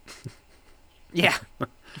child. Yeah.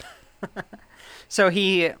 So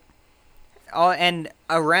and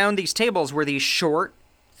around these tables were these short,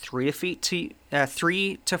 3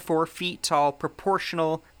 to 4 feet tall,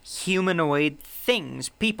 proportional humanoid things,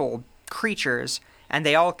 people, creatures, and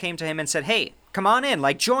they all came to him and said, hey, come on in,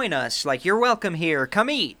 join us, you're welcome here, come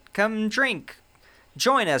eat, come drink,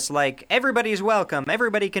 join us, everybody's welcome,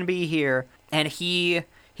 everybody can be here. And he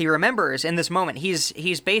remembers in this moment,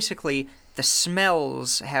 he's basically, the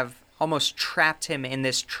smells have almost trapped him in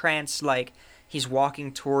this trance, he's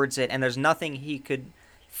walking towards it, and there's nothing he could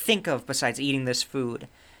think of besides eating this food.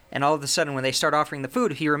 And all of a sudden, when they start offering the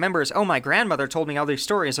food, he remembers, oh, my grandmother told me all these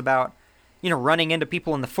stories about, running into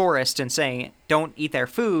people in the forest and saying, don't eat their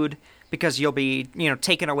food because you'll be,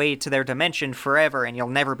 taken away to their dimension forever and you'll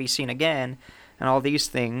never be seen again, and all these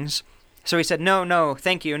things. So he said, no,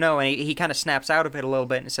 thank you, no. And he kind of snaps out of it a little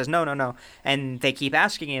bit and says, no. And they keep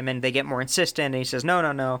asking him, and they get more insistent, and he says,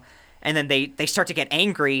 no. And then they start to get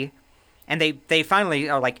angry, and they finally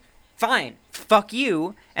are like, fine, fuck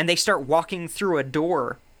you. And they start walking through a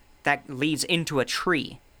door that leads into a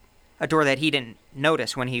tree, a door that he didn't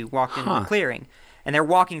notice when he walked into the clearing. And they're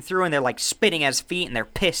walking through, and they're spitting at his feet, and they're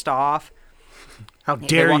pissed off. How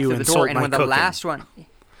dare you insult my cooking?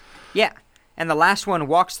 And the last one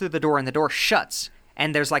walks through the door, and the door shuts,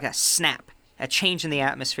 and there's a snap, a change in the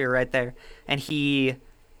atmosphere right there. And the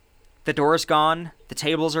door's gone, the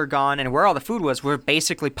tables are gone, and where all the food was were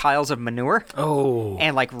basically piles of manure. Oh.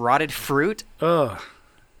 And rotted fruit. Ugh.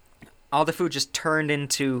 All the food just turned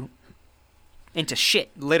into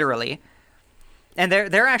shit, literally. And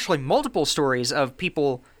there are actually multiple stories of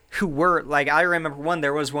people who were, I remember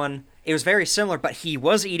there was one, it was very similar, but he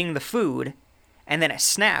was eating the food, and then it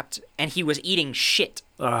snapped, and he was eating shit.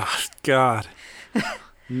 Oh, God.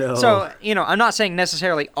 No. So, I'm not saying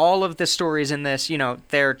necessarily all of the stories in this,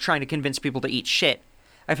 they're trying to convince people to eat shit.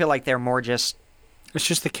 I feel like they're more just... It's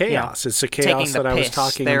just the chaos. It's the chaos that I was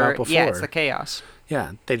talking about before. Yeah, it's the chaos.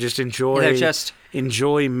 Yeah, they just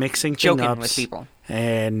enjoy mixing things up with people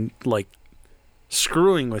and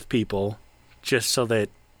screwing with people, just so that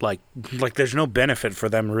there's no benefit for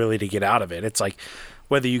them really to get out of it. It's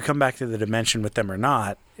whether you come back to the dimension with them or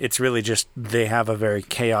not, it's really just they have a very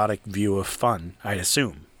chaotic view of fun, I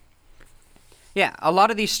assume. Yeah, a lot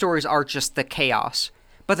of these stories are just the chaos,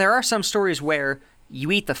 but there are some stories where you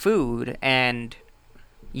eat the food and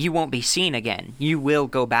you won't be seen again. You will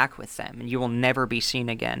go back with them, and you will never be seen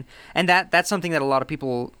again. And that's something that a lot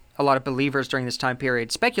of believers during this time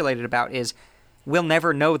period speculated about, is we'll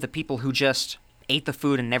never know the people who just ate the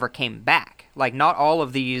food and never came back. Like, not all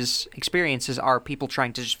of these experiences are people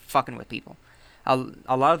trying to just fucking with people.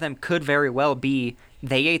 A lot of them could very well be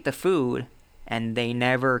they ate the food and they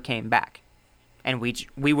never came back. And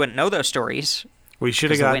we wouldn't know those stories. We should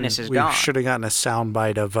have gotten a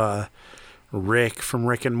soundbite of Rick from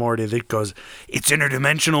Rick and Morty that goes, "It's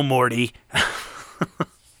interdimensional, Morty."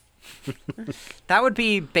 That would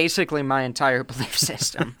be basically my entire belief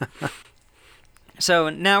system. So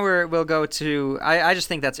now we'll go to... I just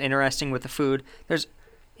think that's interesting with the food. There's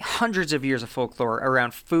hundreds of years of folklore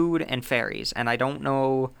around food and fairies, and I don't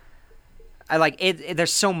know...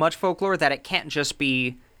 there's so much folklore that it can't just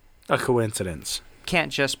be... a coincidence.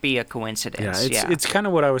 Can't just be a coincidence. It's kind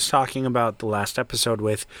of what I was talking about the last episode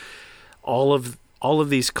with all of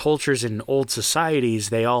these cultures in old societies.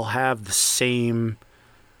 They all have the same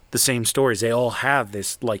stories. They all have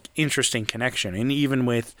this like interesting connection, and even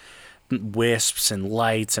with wisps and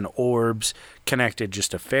lights and orbs connected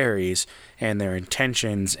just to fairies and their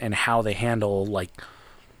intentions and how they handle like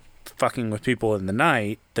fucking with people in the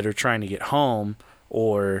night that are trying to get home,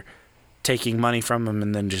 or taking money from them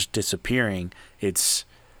and then just disappearing. It's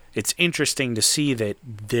interesting to see that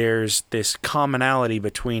there's this commonality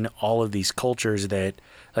between all of these cultures, that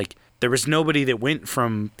like there was nobody that went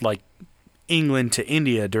from like England to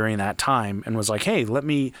India during that time and was like, hey, let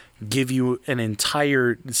me give you an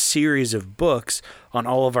entire series of books on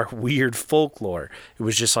all of our weird folklore. It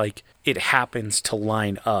was just like it happens to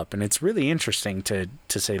line up, and it's really interesting to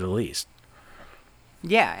say the least.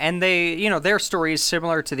 Yeah, and they, their stories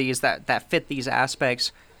similar to these that fit these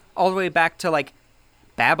aspects all the way back to like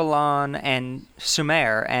Babylon and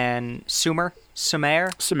Sumer. Sumer.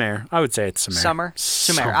 I would say it's Sumer.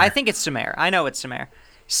 Sumer. I think it's Sumer. I know it's Sumer.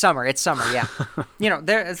 It's summer, yeah.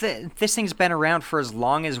 This thing's been around for as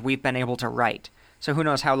long as we've been able to write. So who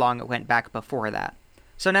knows how long it went back before that.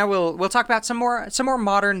 So now we'll talk about some more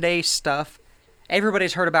modern day stuff.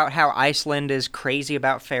 Everybody's heard about how Iceland is crazy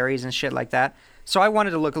about fairies and shit like that. So I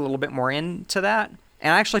wanted to look a little bit more into that,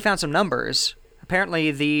 and I actually found some numbers.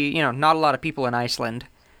 Apparently not a lot of people in Iceland,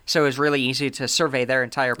 so it was really easy to survey their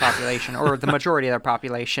entire population, or the majority of their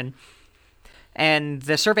population. And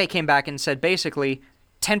the survey came back and said basically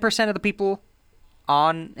 10% of the people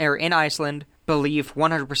in Iceland believe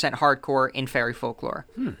 100% hardcore in fairy folklore.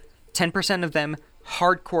 10% of them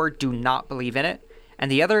hardcore do not believe in it,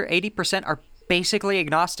 and the other 80% are basically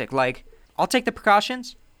agnostic. Like, I'll take the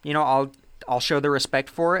precautions, I'll show the respect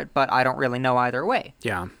for it, but I don't really know either way.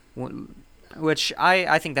 Yeah. Which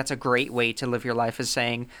I think that's a great way to live your life, is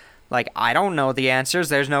saying, like, I don't know the answers.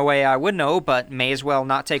 There's no way I would know, but may as well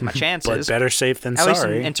not take my chances. But better safe than sorry. At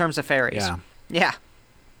least in terms of fairies. Yeah.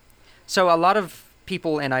 So a lot of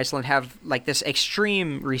people in Iceland have like this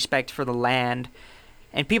extreme respect for the land,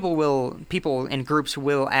 and people in groups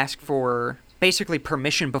will ask for basically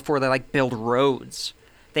permission before they like build roads.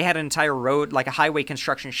 They had an entire road, like a highway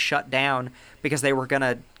construction, shut down because they were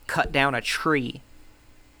gonna cut down a tree.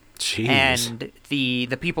 Jeez. And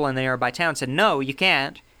the people in the nearby town said, no, you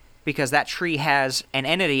can't, because that tree has an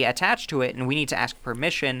entity attached to it, and we need to ask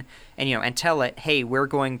permission and tell it, hey, we're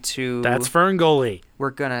going to... That's Ferngully.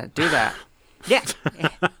 We're going to do that. Yeah,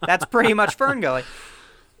 that's pretty much Ferngully.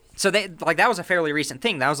 So that was a fairly recent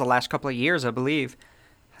thing. That was the last couple of years, I believe.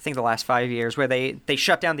 I think the last 5 years, where they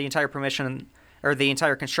shut down the entire the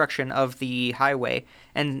entire construction of the highway,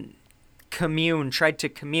 and tried to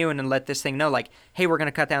commune and let this thing know, like, hey, we're going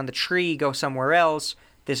to cut down the tree, go somewhere else.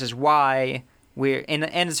 This is why and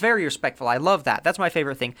it's very respectful. I love that. That's my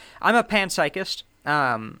favorite thing. I'm a panpsychist.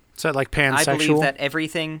 Is that like pansexual? I believe that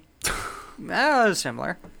everything...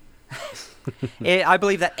 similar. I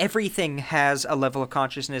believe that everything has a level of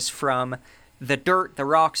consciousness, from the dirt, the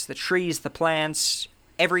rocks, the trees, the plants.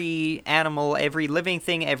 Every animal, every living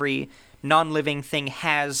thing, every non-living thing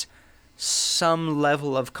has some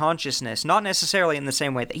level of consciousness. Not necessarily in the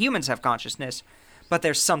same way that humans have consciousness, but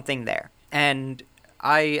there's something there. And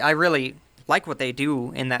I really like what they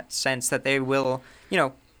do in that sense, that they will,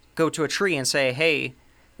 go to a tree and say, hey,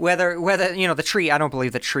 whether the tree, I don't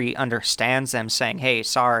believe the tree understands them saying, hey,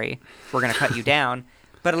 sorry, we're going to cut you down.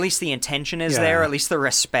 But at least the intention is there. At least the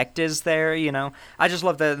respect is there, I just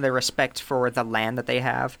love the respect for the land that they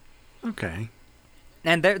have. Okay.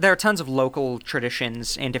 And there are tons of local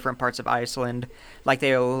traditions in different parts of Iceland. Like,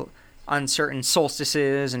 they'll, on certain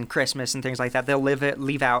solstices and Christmas and things like that, they'll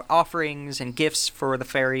leave out offerings and gifts for the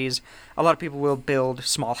fairies. A lot of people will build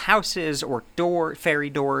small houses or fairy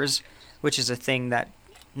doors, which is a thing that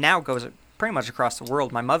now goes pretty much across the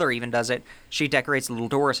world. My mother even does it. She decorates little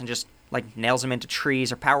doors and just like nails them into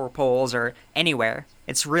trees or power poles or anywhere.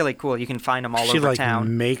 It's really cool. You can find them all She over like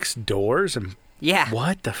town. makes doors and Yeah.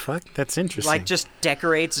 what the fuck? That's interesting. Like just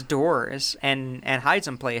decorates doors and hides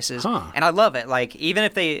them places. Huh. And I love it. Like even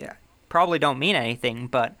if they probably don't mean anything,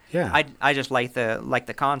 but Yeah. I just like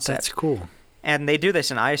the concept. That's cool. And they do this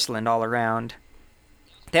in Iceland all around.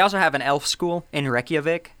 They also have an elf school in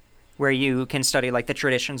Reykjavik where you can study like the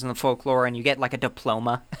traditions and the folklore and you get like a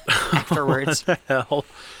diploma afterwards. What the hell?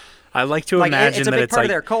 I like to Like imagine it's a that big it's part like of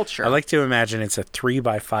their culture. I like to imagine it's a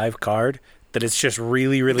 3x5 card that it's just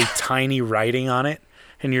really, really tiny writing on it,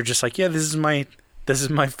 and you're just like, yeah, this is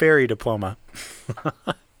my fairy diploma.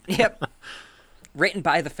 Yep. Written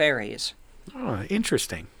by the fairies. Oh,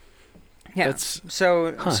 interesting. Yeah. That's-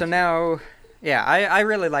 so huh. so now, yeah, I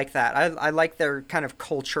really like that. I like their kind of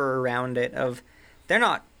culture around it. Of they're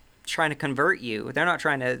not trying to convert you. They're not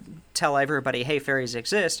trying to tell everybody, hey, fairies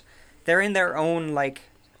exist. They're in their own like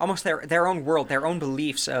almost their own world, their own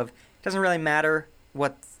beliefs. Of it doesn't really matter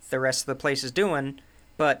what the rest of the place is doing,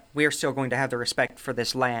 but we're still going to have the respect for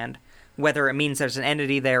this land, whether it means there's an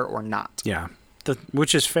entity there or not. Yeah,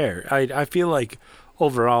 which is fair. I feel like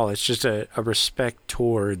overall it's just a respect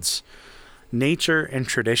towards nature and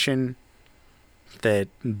tradition that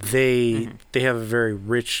they have a very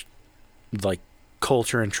rich like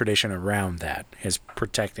culture and tradition around that is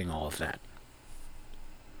protecting all of that.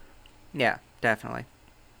 Yeah, definitely.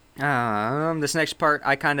 This next part,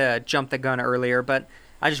 I kind of jumped the gun earlier, but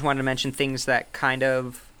I just wanted to mention things that kind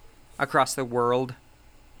of across the world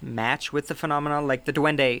match with the phenomenon. Like the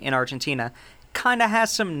duende in Argentina kind of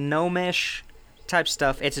has some gnomish type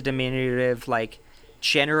stuff. It's a diminutive, like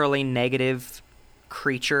generally negative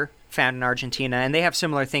creature found in Argentina, and they have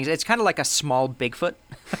similar things. It's kind of like a small Bigfoot,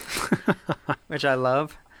 which I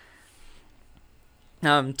love.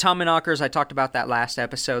 Tommyknockers, I talked about that last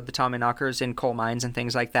episode, the Tommyknockers in coal mines and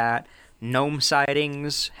things like that. Gnome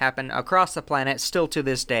sightings happen across the planet still to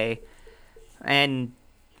this day. And,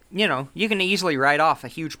 you know, you can easily write off a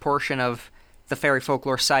huge portion of the fairy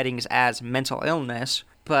folklore sightings as mental illness,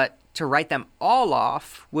 but to write them all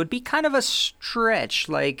off would be kind of a stretch.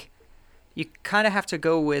 Like, you kind of have to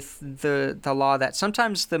go with the law that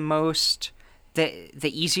sometimes the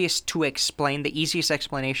easiest to explain, the easiest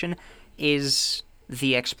explanation is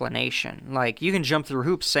the explanation. Like, you can jump through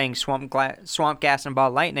hoops saying swamp gas and ball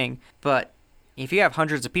lightning, but if you have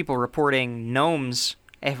hundreds of people reporting gnomes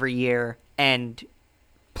every year and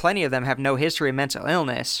plenty of them have no history of mental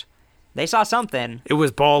illness, they saw something. It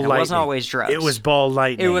was ball lightning. It wasn't always drugs. It was ball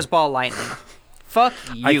lightning. It was ball lightning. Fuck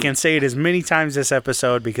you. I can say it as many times this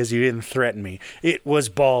episode because you didn't threaten me. It was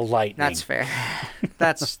ball lightning. That's fair.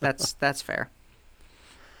 That's fair.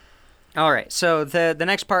 All right, so the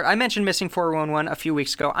next part, I mentioned Missing 411 a few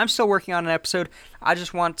weeks ago. I'm still working on an episode. I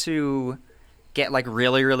just want to get like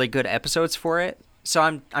really, really good episodes for it. So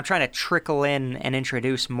I'm trying to trickle in and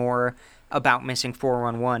introduce more about Missing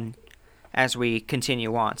 411 as we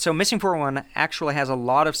continue on. So Missing 411 actually has a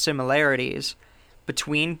lot of similarities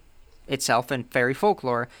between itself and fairy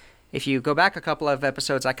folklore. If you go back a couple of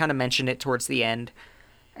episodes, I kind of mentioned it towards the end.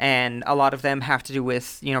 And a lot of them have to do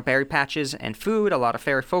with, you know, berry patches and food. A lot of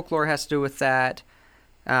fairy folklore has to do with that.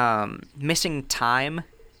 Missing time,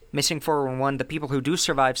 Missing 411, the people who do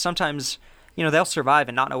survive, sometimes, you know, they'll survive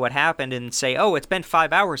and not know what happened and say, oh, it's been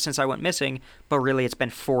 5 hours since I went missing, but really it's been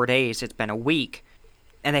 4 days, it's been a week,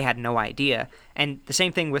 and they had no idea. And the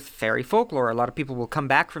same thing with fairy folklore. A lot of people will come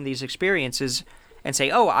back from these experiences and say,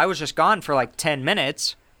 oh, I was just gone for like 10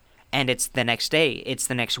 minutes, and it's the next day, it's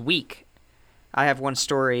the next week. I have one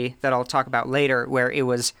story that I'll talk about later where it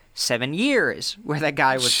was 7 years where that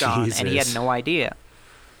guy was gone and he had no idea.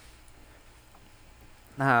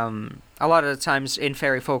 A lot of the times in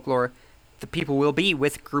fairy folklore, the people will be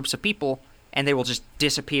with groups of people and they will just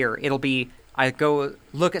disappear. It'll be, I go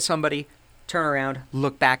look at somebody, turn around,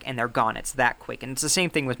 look back, and they're gone. It's that quick. And it's the same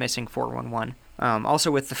thing with Missing 411. Also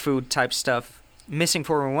with the food type stuff, Missing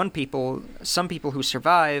 411 people, some people who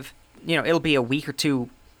survive, you know, it'll be a week or two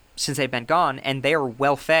since they've been gone, and they're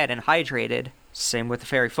well fed and hydrated. Same with the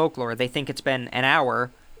fairy folklore. They think it's been an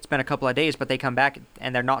hour, it's been a couple of days, but they come back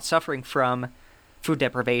and they're not suffering from food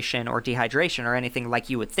deprivation or dehydration or anything like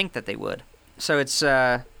you would think that they would. So it's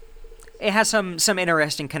it has some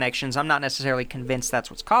interesting connections. I'm not necessarily convinced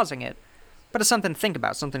that's what's causing it, but it's something to think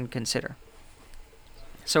about, something to consider.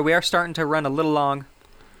 So we are starting to run a little long,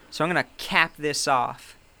 so I'm going to cap this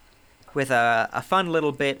off with a fun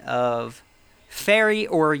little bit of fairy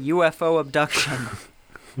or UFO abduction.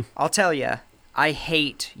 I'll tell you, I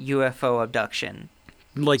hate UFO abduction.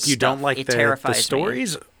 Like you stuff. don't like It the terrifies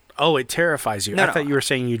stories? Oh, it terrifies you. No, I no. thought you were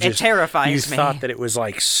saying you just terrifies you me. thought that it was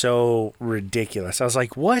like so ridiculous. I was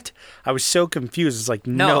like, what? I was so confused. It's like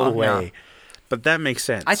no way. No. But that makes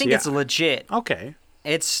sense. I think Yeah. it's legit. Okay.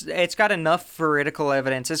 It's got enough veridical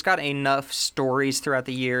evidence. It's got enough stories throughout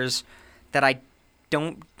the years that I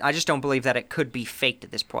just don't believe that it could be faked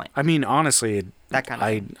at this point. I mean, honestly, That kind of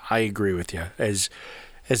thing. I agree with you.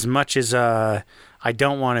 As much as I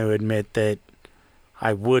don't want to admit that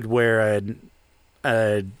I would wear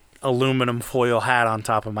a aluminum foil hat on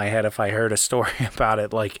top of my head if I heard a story about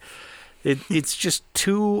it. Like, it's just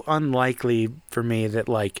too unlikely for me that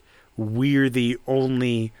like we're the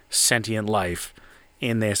only sentient life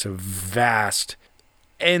in this vast,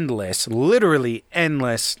 endless, literally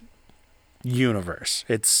endless universe.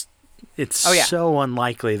 It's Oh, yeah. so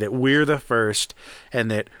unlikely that we're the first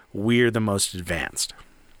and that we're the most advanced.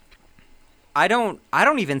 I don't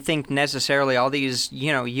even think necessarily all these,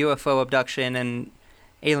 UFO abduction and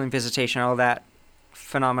alien visitation, all that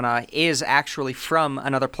phenomena is actually from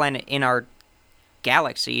another planet in our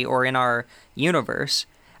galaxy or in our universe.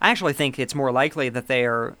 I actually think it's more likely that they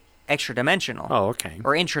are extra-dimensional Oh, okay.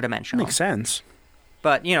 or intradimensional. Makes sense.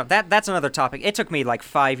 But, that's another topic. It took me like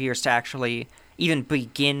 5 years to actually even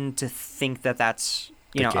begin to think that that's,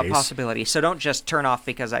 The a case. possibility. So don't just turn off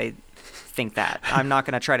because I think that. I'm not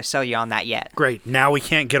going to try to sell you on that yet. Great. Now we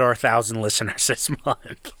can't get our 1,000 listeners this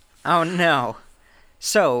month. Oh, no.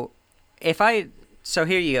 So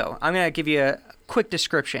here you go. I'm going to give you a quick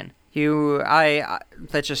description.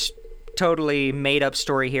 That's just totally made up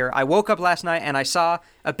story here. I woke up last night and I saw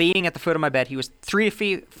a being at the foot of my bed. He was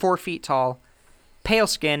 4 feet tall, pale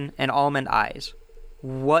skin, and almond eyes.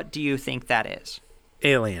 What do you think that is?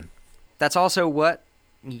 Alien. That's also what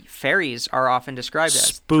fairies are often described as.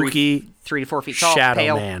 Spooky 3 to 4 feet tall, shadow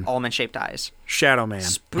pale, man. almond-shaped eyes. Shadow Man.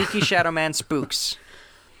 Spooky shadow man spooks.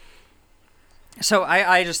 So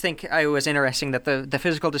I just think it was interesting that the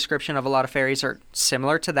physical description of a lot of fairies are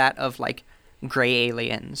similar to that of like gray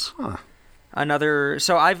aliens. Huh.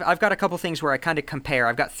 So I've got a couple things where I kind of compare.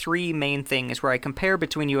 I've got 3 main things where I compare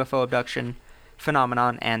between UFO abduction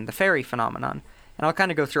phenomenon and the fairy phenomenon. And I'll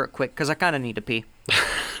kind of go through it quick because I kind of need to pee.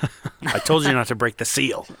 I told you not to break the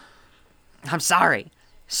seal. I'm sorry.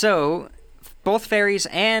 So, both fairies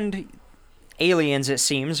and aliens, it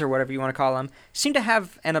seems, or whatever you want to call them, seem to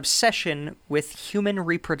have an obsession with human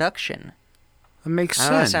reproduction. That makes I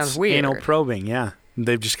know that sense. sounds weird. Anal probing, yeah.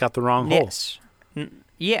 They've just got the wrong hole. Yes.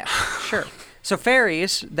 Yeah, sure. So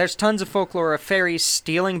fairies, there's tons of folklore of fairies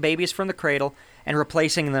stealing babies from the cradle and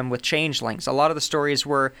replacing them with changelings. A lot of the stories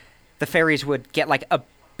were the fairies would get like a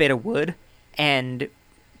bit of wood and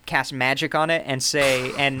cast magic on it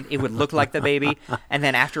and it would look like the baby, and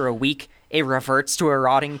then after a week it reverts to a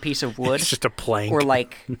rotting piece of wood. It's just a plank. Or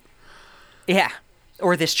like, yeah,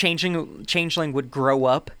 or this changeling would grow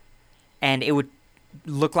up and it would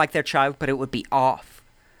look like their child, but it would be off.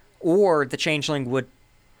 Or the changeling would,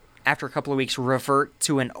 after a couple of weeks, revert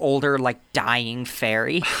to an older, like, dying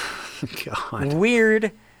fairy. God.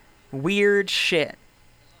 Weird shit.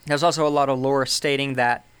 There's also a lot of lore stating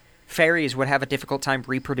that fairies would have a difficult time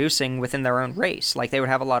reproducing within their own race. Like, they would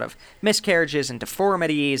have a lot of miscarriages and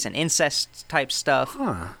deformities and incest-type stuff.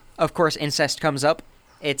 Huh. Of course, incest comes up.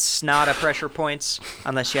 It's not a pressure points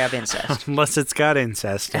unless you have incest. Unless it's got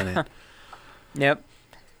incest in it. Yep.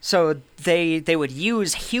 So they would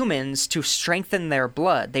use humans to strengthen their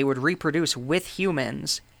blood. They would reproduce with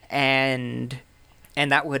humans, and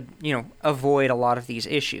that would, avoid a lot of these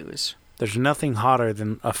issues. There's nothing hotter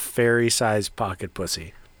than a fairy-sized pocket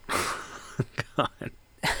pussy. God.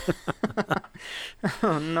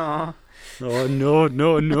 Oh, no. Oh, no.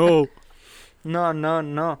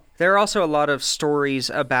 No. There are also a lot of stories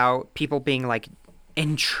about people being, like,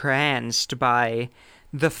 entranced by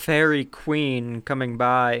the fairy queen coming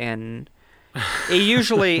by, and it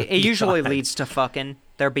usually leads to fucking.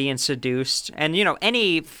 They're being seduced. And,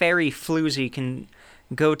 any fairy floozy can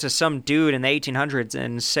go to some dude in the 1800s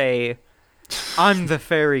and say, I'm the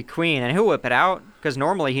fairy queen, and he'll whip it out, because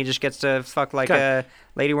normally he just gets to fuck like a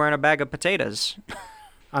lady wearing a bag of potatoes.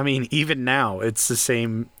 I mean, even now, it's the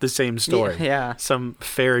same story. Yeah. Some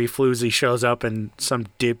fairy floozy shows up and some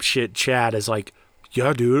dipshit Chad is like,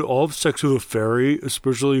 yeah, dude, I'll have sex with a fairy,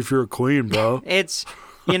 especially if you're a queen, bro. It's,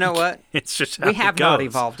 you know what? It's just how We have it not goes.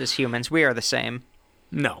 evolved as humans. We are the same.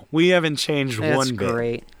 No, we haven't changed That's one bit.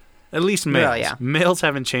 great. At least males. Well, yeah. Males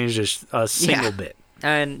haven't changed a single bit.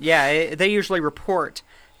 And yeah, they usually report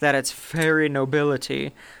that it's fairy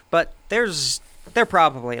nobility, but they're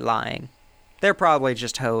probably lying. They're probably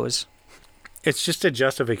just hoes. It's just a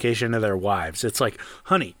justification of their wives. It's like,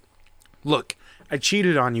 honey, look, I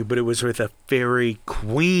cheated on you, but it was with a fairy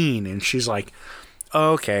queen. And she's like,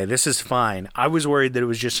 okay, this is fine. I was worried that it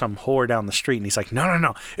was just some whore down the street. And he's like,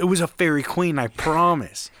 no. It was a fairy queen, I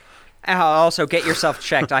promise. Also, get yourself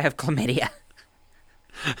checked. I have chlamydia.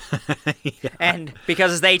 Yeah. And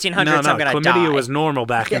because it's the 1800s, I'm going to die. Chlamydia was normal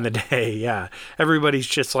back in the day, yeah. Everybody's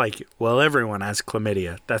just like, well, everyone has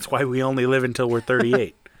chlamydia. That's why we only live until we're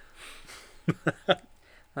 38.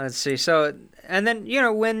 Let's see. So, and then,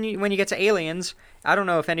 when you get to aliens, I don't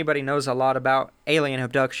know if anybody knows a lot about alien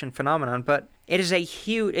abduction phenomenon, but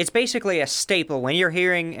it's basically a staple. When you're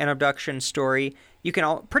hearing an abduction story, you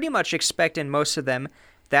can pretty much expect in most of them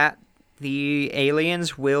that the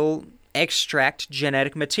aliens will extract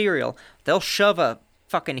genetic material. They'll shove a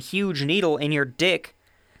fucking huge needle in your dick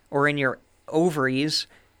or in your ovaries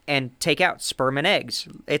and take out sperm and eggs.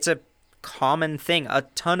 It's a common thing. A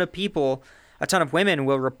ton of women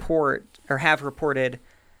will report or have reported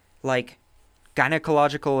like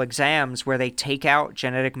gynecological exams where they take out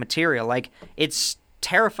genetic material. Like, it's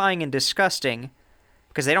terrifying and disgusting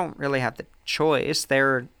because they don't really have the choice.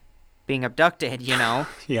 They're being abducted,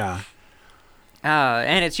 Yeah.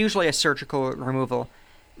 And it's usually a surgical removal.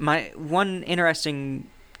 One interesting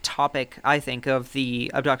topic, I think, of the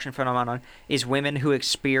abduction phenomenon is women who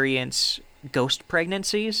experience ghost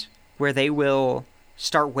pregnancies, where they will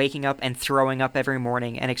start waking up and throwing up every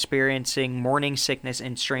morning and experiencing morning sickness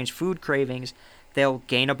and strange food cravings. They'll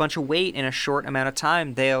gain a bunch of weight in a short amount of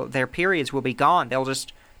time. Their periods will be gone. They'll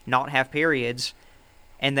just not have periods.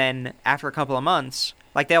 And then after a couple of months,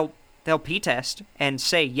 like they'll pee test and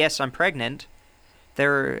say, yes, I'm pregnant.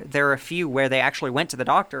 There are a few where they actually went to the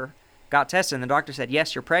doctor, got tested, and the doctor said,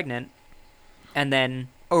 yes, you're pregnant. And then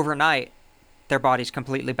overnight, their body's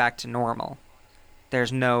completely back to normal.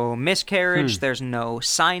 There's no miscarriage. There's no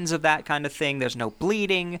signs of that kind of thing. There's no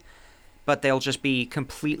bleeding. But they'll just be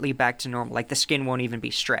completely back to normal. Like, the skin won't even be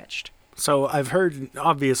stretched. So I've heard,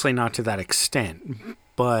 obviously not to that extent,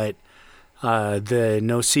 but the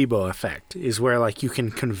nocebo effect is where, like, you can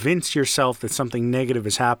convince yourself that something negative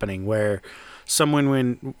is happening, where some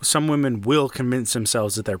women will convince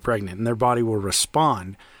themselves that they're pregnant, and their body will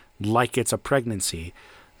respond like it's a pregnancy.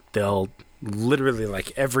 They'll literally,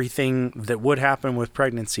 like, everything that would happen with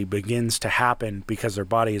pregnancy begins to happen because their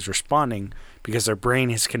body is responding, because their brain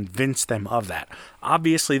has convinced them of that.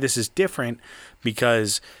 Obviously, this is different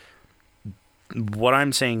because what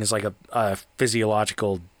I'm saying is like a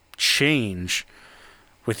physiological change.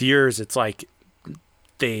 With yours, it's like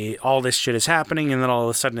all this shit is happening, and then all of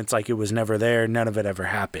a sudden it's like it was never there, none of it ever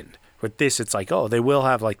happened. With this, it's like, oh, they will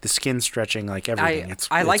have like the skin stretching, like everything.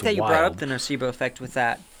 I like that wild. You brought up the nocebo effect with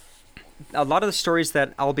that. A lot of the stories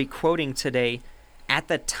that I'll be quoting today, at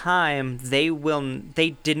the time, they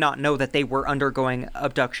did not know that they were undergoing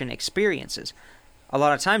abduction experiences. A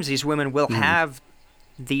lot of times, these women will have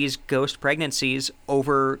these ghost pregnancies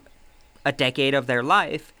over a decade of their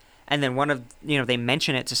life, and then they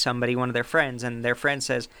mention it to somebody, one of their friends, and their friend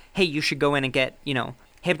says, hey, you should go in and get,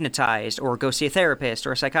 hypnotized, or go see a therapist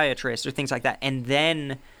or a psychiatrist or things like that. And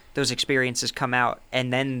then those experiences come out,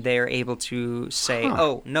 and then they're able to say,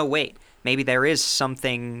 oh, no, wait, maybe there is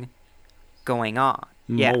something going on.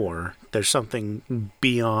 More. Yeah. There's something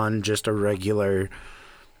beyond just a regular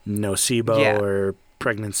nocebo or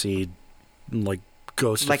pregnancy, like,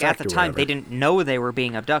 ghost like effect. At the time, they didn't know they were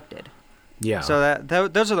being abducted. Yeah. So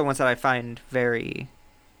those are the ones that I find very,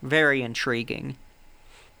 very intriguing.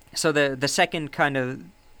 So the second kind of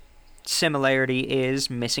similarity is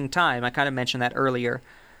missing time. I kind of mentioned that earlier.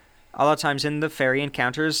 A lot of times in the fairy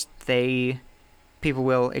encounters, people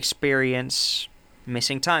will experience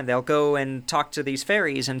missing time. They'll go and talk to these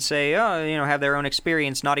fairies and say, have their own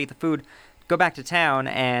experience, not eat the food, go back to town,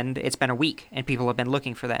 and it's been a week, and people have been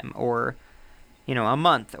looking for them, or, a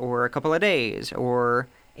month, or a couple of days, or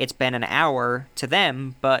it's been an hour to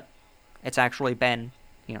them, but it's actually been,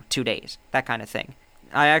 2 days, that kind of thing.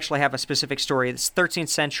 I actually have a specific story. It's 13th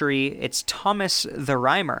century. It's Thomas the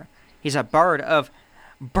Rhymer. He's a bard of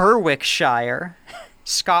Berwickshire,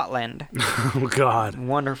 Scotland. Oh, God.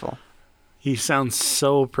 Wonderful. He sounds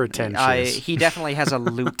so pretentious. He definitely has a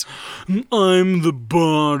lute. I'm the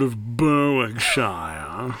bard of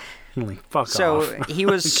Berwickshire. Like, fuck off. So he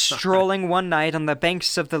was strolling one night on the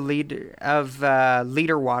banks of the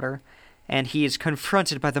Leader Water, and he is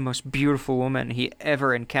confronted by the most beautiful woman he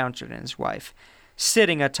ever encountered in his wife,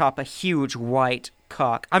 sitting atop a huge white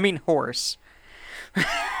horse.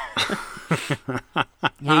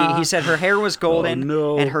 He said her hair was golden,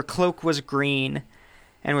 and her cloak was green,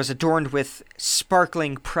 and was adorned with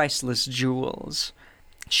sparkling, priceless jewels.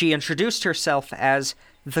 She introduced herself as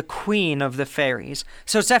the Queen of the Fairies.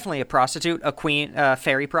 So it's definitely a prostitute, a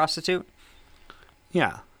fairy prostitute.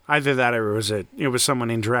 Yeah. Either that or it was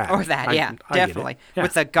someone in drag. Or that, I get it. definitely. Yeah.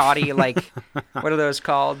 With the gaudy, like, what are those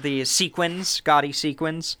called? The sequins, gaudy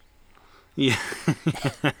sequins. Yeah.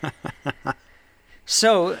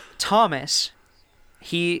 So, Thomas,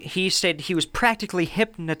 he said he was practically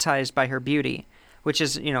hypnotized by her beauty, which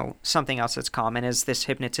is, something else that's common, is this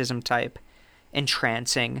hypnotism type,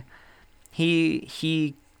 entrancing.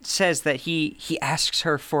 He says that he asks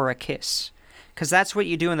her for a kiss, because that's what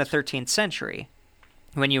you do in the 13th century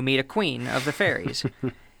when you meet a queen of the fairies.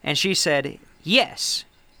 And she said, yes,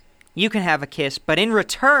 you can have a kiss, but in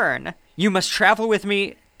return, you must travel with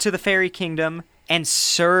me to the fairy kingdom and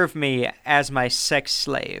serve me as my sex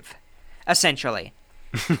slave, essentially.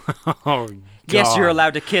 Oh, God. Yes, you're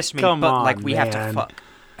allowed to kiss me, Come but, on, we have to man. fuck.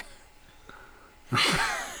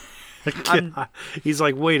 He's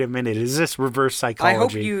like, wait a minute, is this reverse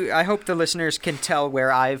psychology? I hope the listeners can tell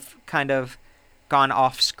where I've kind of gone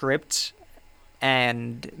off script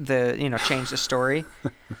and changed the story.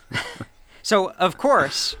 So, of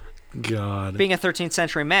course, God. being a 13th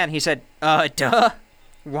century man, he said, duh,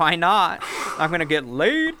 why not? I'm going to get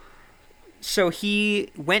laid. So he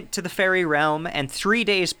went to the fairy realm, and 3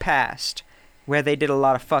 days passed where they did a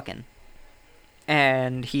lot of fucking.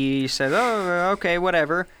 And he said, oh, okay,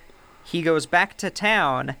 whatever. He goes back to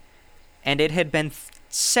town, and it had been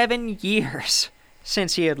 7 years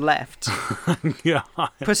since he had left. God.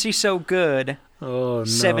 Pussy so good, Oh, no.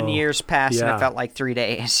 7 years passed, and Yeah. it felt like 3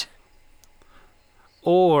 days.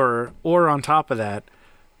 Or on top of that,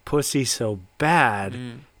 pussy so bad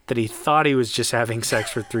that he thought he was just having sex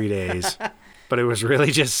for 3 days, but it was really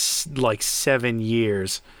just like 7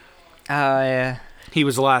 years. He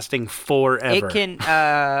was lasting forever. It can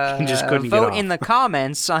He just couldn't get vote off. in the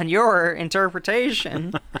comments on your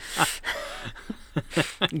interpretation.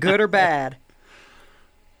 Good or bad.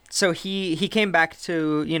 So he came back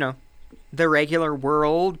to, the regular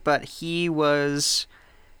world, but he was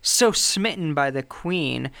so smitten by the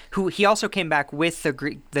queen, who he also came back with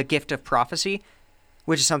the gift of prophecy,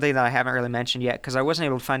 which is something that I haven't really mentioned yet because I wasn't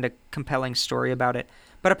able to find a compelling story about it.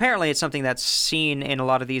 But apparently it's something that's seen in a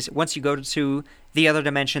lot of these. Once you go to the other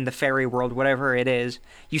dimension, the fairy world, whatever it is,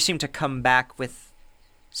 you seem to come back with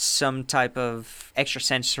some type of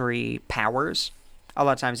extrasensory powers. A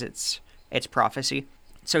lot of times it's prophecy.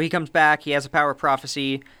 So he comes back, he has a power of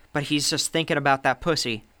prophecy, but he's just thinking about that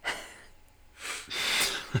pussy.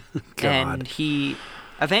 God. And he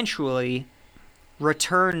eventually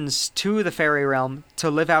returns to the fairy realm to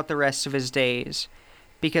live out the rest of his days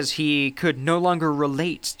because he could no longer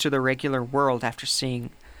relate to the regular world after seeing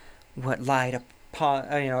what lied upon,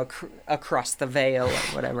 across the veil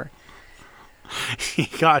or whatever. He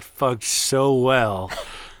got fucked so well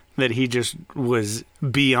that he just was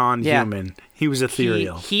beyond human. He was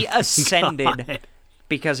ethereal. He ascended God.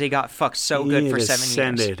 because he got fucked so good for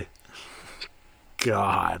 7 years.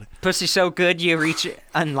 God. Pussy so good you reach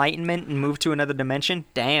enlightenment and move to another dimension?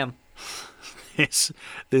 Damn.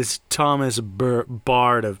 This Thomas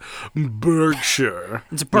Bard of Berkshire.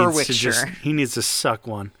 It's Berwickshire. He needs to suck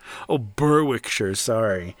one. Oh, Berwickshire,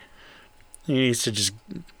 sorry. He needs to just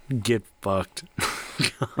get fucked.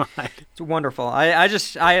 God. It's wonderful.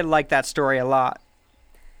 I like that story a lot.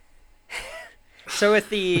 So with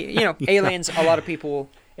the, aliens, a lot of people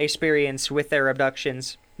experience with their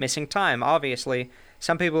abductions missing time, obviously.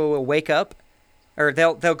 Some people will wake up, or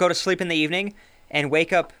they'll go to sleep in the evening and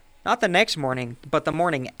wake up not the next morning, but the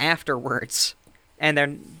morning afterwards. And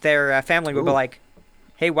their family will be like,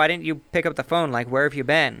 hey, why didn't you pick up the phone? Like, where have you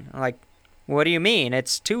been? I'm like, what do you mean?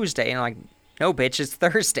 It's Tuesday. And I'm like, no, bitch, it's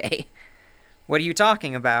Thursday. What are you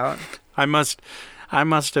talking about? I must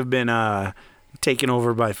have been taken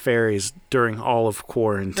over by fairies during all of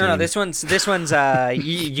quarantine. No, this one's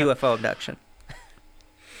UFO abduction.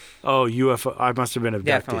 Oh, UFO. I must have been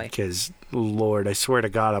abducted Definitely. because, Lord, I swear to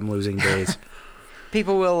God, I'm losing days.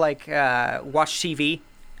 People will watch TV,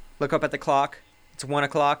 look up at the clock. It's 1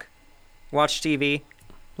 o'clock. Watch TV,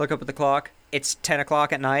 look up at the clock. It's 10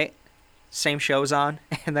 o'clock at night. Same show's on,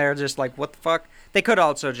 and they're just like, "What the fuck?" They could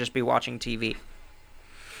also just be watching TV.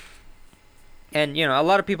 And a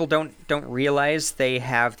lot of people don't realize they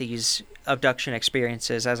have these abduction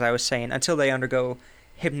experiences, as I was saying, until they undergo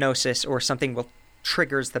hypnosis or something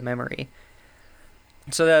triggers the memory.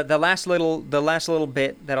 So the last little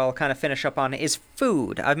bit that I'll kind of finish up on is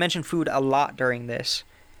food. I've mentioned food a lot during this.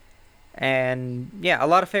 And yeah, a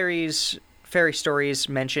lot of fairy stories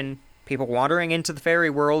mention people wandering into the fairy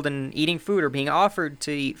world and eating food or being offered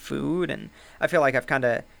to eat food, and I feel like I've kind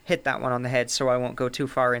of hit that one on the head, so I won't go too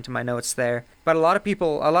far into my notes there. But a lot of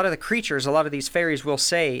the creatures, a lot of these fairies will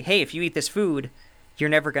say, hey, if you eat this food, you're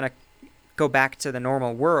never going to go back to the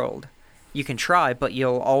normal world. you can try, but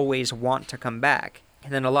you'll always want to come back.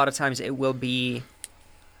 And then a lot of times it will be,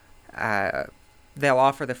 they'll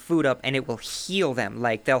offer the food up and it will heal them.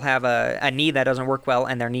 Like they'll have a knee that doesn't work well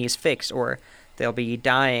and their knee is fixed, or they'll be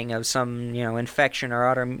dying of some, infection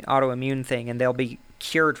or autoimmune thing, and they'll be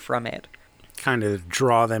cured from it. Kind of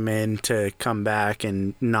draw them in to come back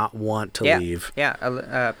and not want to leave. Yeah,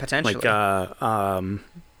 potentially. Like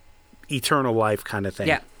eternal life kind of thing.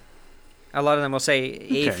 Yeah. A lot of them will say,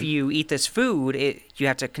 if you eat this food, you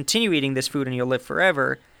have to continue eating this food and you'll live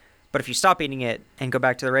forever. But if you stop eating it and go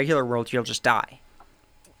back to the regular world, you'll just die.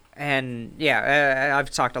 And yeah,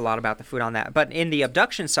 I've talked a lot about the food on that. But in the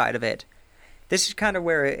abduction side of it, this is kind of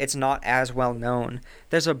where it's not as well known.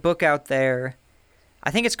 There's a book out there,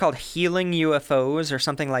 I think it's called Healing UFOs or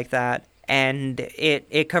something like that. And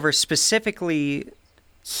it covers specifically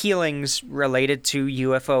healings related to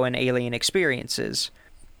UFO and alien experiences.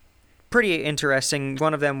 Pretty interesting.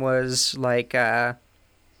 One of them was like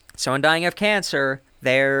someone dying of cancer.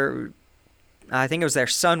 I think it was their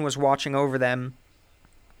son was watching over them.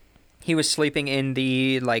 He was sleeping in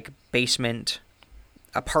the like basement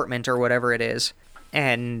apartment or whatever it is,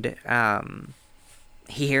 and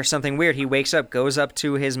he hears something weird. He wakes up, goes up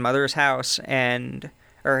to his mother's house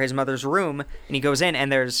or his mother's room, and he goes in,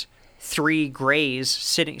 and there's 3 grays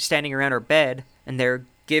standing around her bed, and they're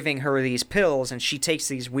giving her these pills, and she takes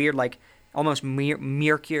these weird, like, almost mercury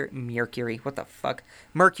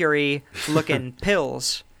looking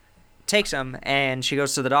pills, takes them, and she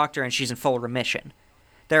goes to the doctor, and she's in full remission.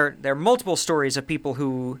 There are multiple stories of people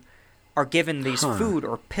who are given these food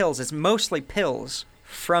or pills. It's mostly pills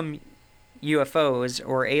from UFOs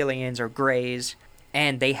or aliens or grays,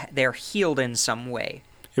 and they're healed in some way.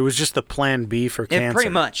 It was just the plan B for cancer. It pretty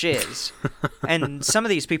much is. And some of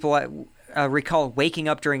these people recall waking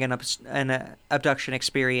up during an abduction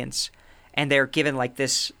experience, and they're given like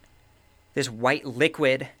this white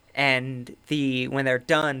liquid, and when they're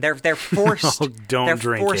done, they're forced.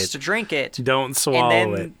 To drink it. Don't swallow it.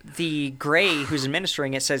 And then the gray who's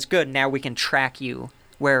administering it says, "Good, now we can track you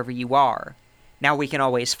wherever you are. Now we can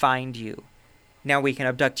always find you. Now we can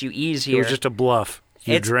abduct you easier." It was just a bluff.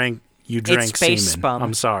 You drank Space semen. Bum.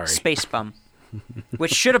 I'm sorry. Space Bum.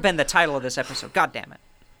 Which should have been the title of this episode. God damn it.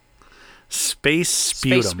 Space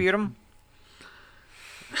Sputum. Space Sputum?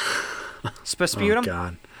 Sputum? Oh,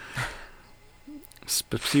 God.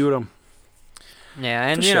 Sputum. Yeah,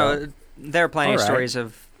 and, there are plenty of stories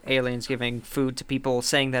of aliens giving food to people,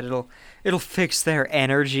 saying that it'll fix their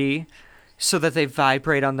energy so that they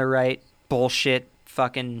vibrate on the right bullshit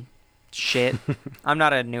fucking shit. I'm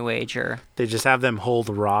not a new ager. They just have them hold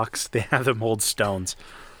rocks. They have them hold stones.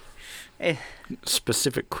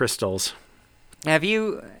 Specific crystals. Have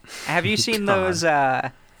you seen those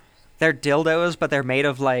they're dildos, but they're made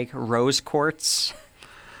of like rose quartz?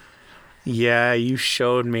 Yeah, you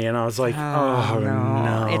showed me and I was like, oh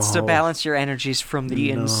no. It's to balance your energies from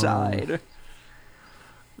the inside.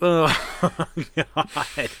 Oh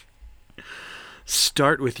God.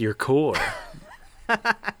 Start with your core.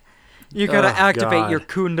 You gotta activate your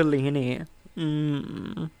kundalini.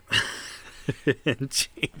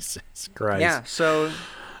 Jesus Christ. Yeah, so...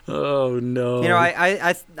 Oh, no.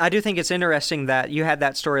 I do think it's interesting that you had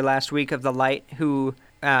that story last week of the light who,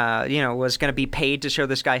 was going to be paid to show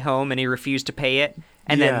this guy home, and he refused to pay it.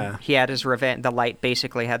 And then he had his revenge. The light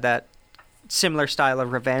basically had that similar style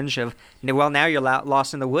of revenge of, well, now you're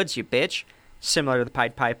lost in the woods, you bitch. Similar to the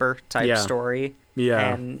Pied Piper type story.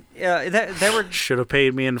 Yeah. And there were... Should have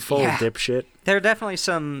paid me in full, dipshit. There are definitely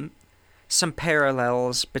some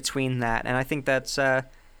parallels between that, and I think that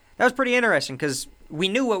was pretty interesting, because we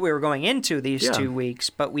knew what we were going into these 2 weeks,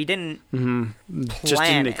 but we didn't just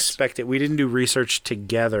didn't expect it. We didn't do research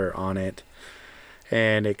together on it,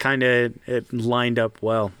 and it lined up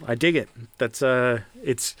well. I dig it. That's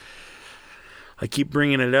it's... I keep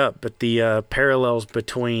bringing it up, but the parallels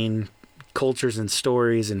between cultures and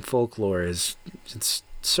stories and folklore it's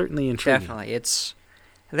certainly intriguing.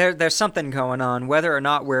 Definitely, there's something going on. Whether or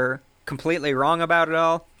not we're completely wrong about it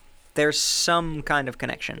all, there's some kind of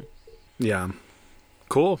connection. Yeah,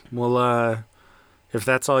 cool. Well, if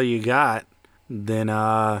that's all you got, then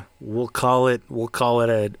we'll call it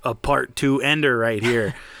a part 2 ender right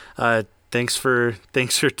here. Thanks for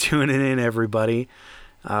tuning in, everybody.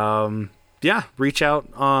 Yeah, reach out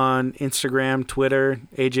on Instagram, Twitter.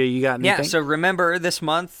 AJ, you got anything? Yeah, so remember this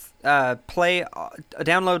month,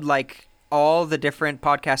 download like all the different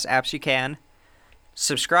podcast apps you can,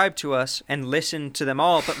 subscribe to us, and listen to them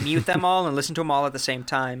all, but mute them all and listen to them all at the same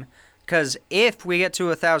time. Because if we get to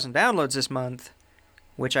 1,000 downloads this month,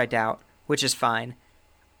 which I doubt, which is fine,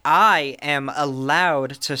 I am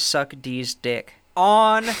allowed to suck D's dick.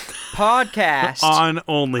 on podcast. On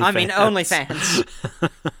OnlyFans. I mean, OnlyFans.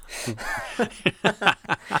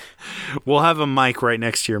 We'll have a mic right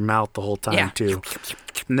next to your mouth the whole time too,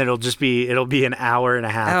 and it'll be an hour and a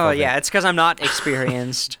half. Oh yeah, it's because I'm not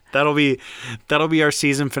experienced. That'll be our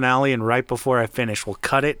season finale, and right before I finish, we'll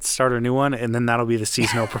cut it, start a new one, and then that'll be the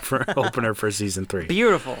season opener for season 3.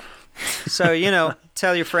 Beautiful. So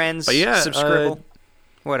tell your friends. But yeah, subscribe,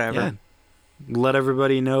 whatever. Yeah. Let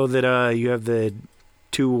everybody know that you have the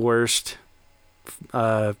 2 worst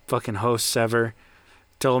fucking hosts ever.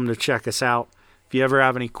 Tell them to check us out. If you ever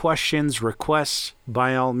have any questions, requests,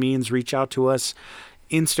 by all means, reach out to us.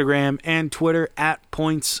 Instagram and Twitter at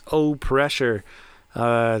PointsOPressure.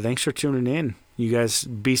 Thanks for tuning in. You guys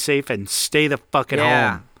be safe and stay the fuck at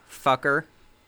home. Fucker.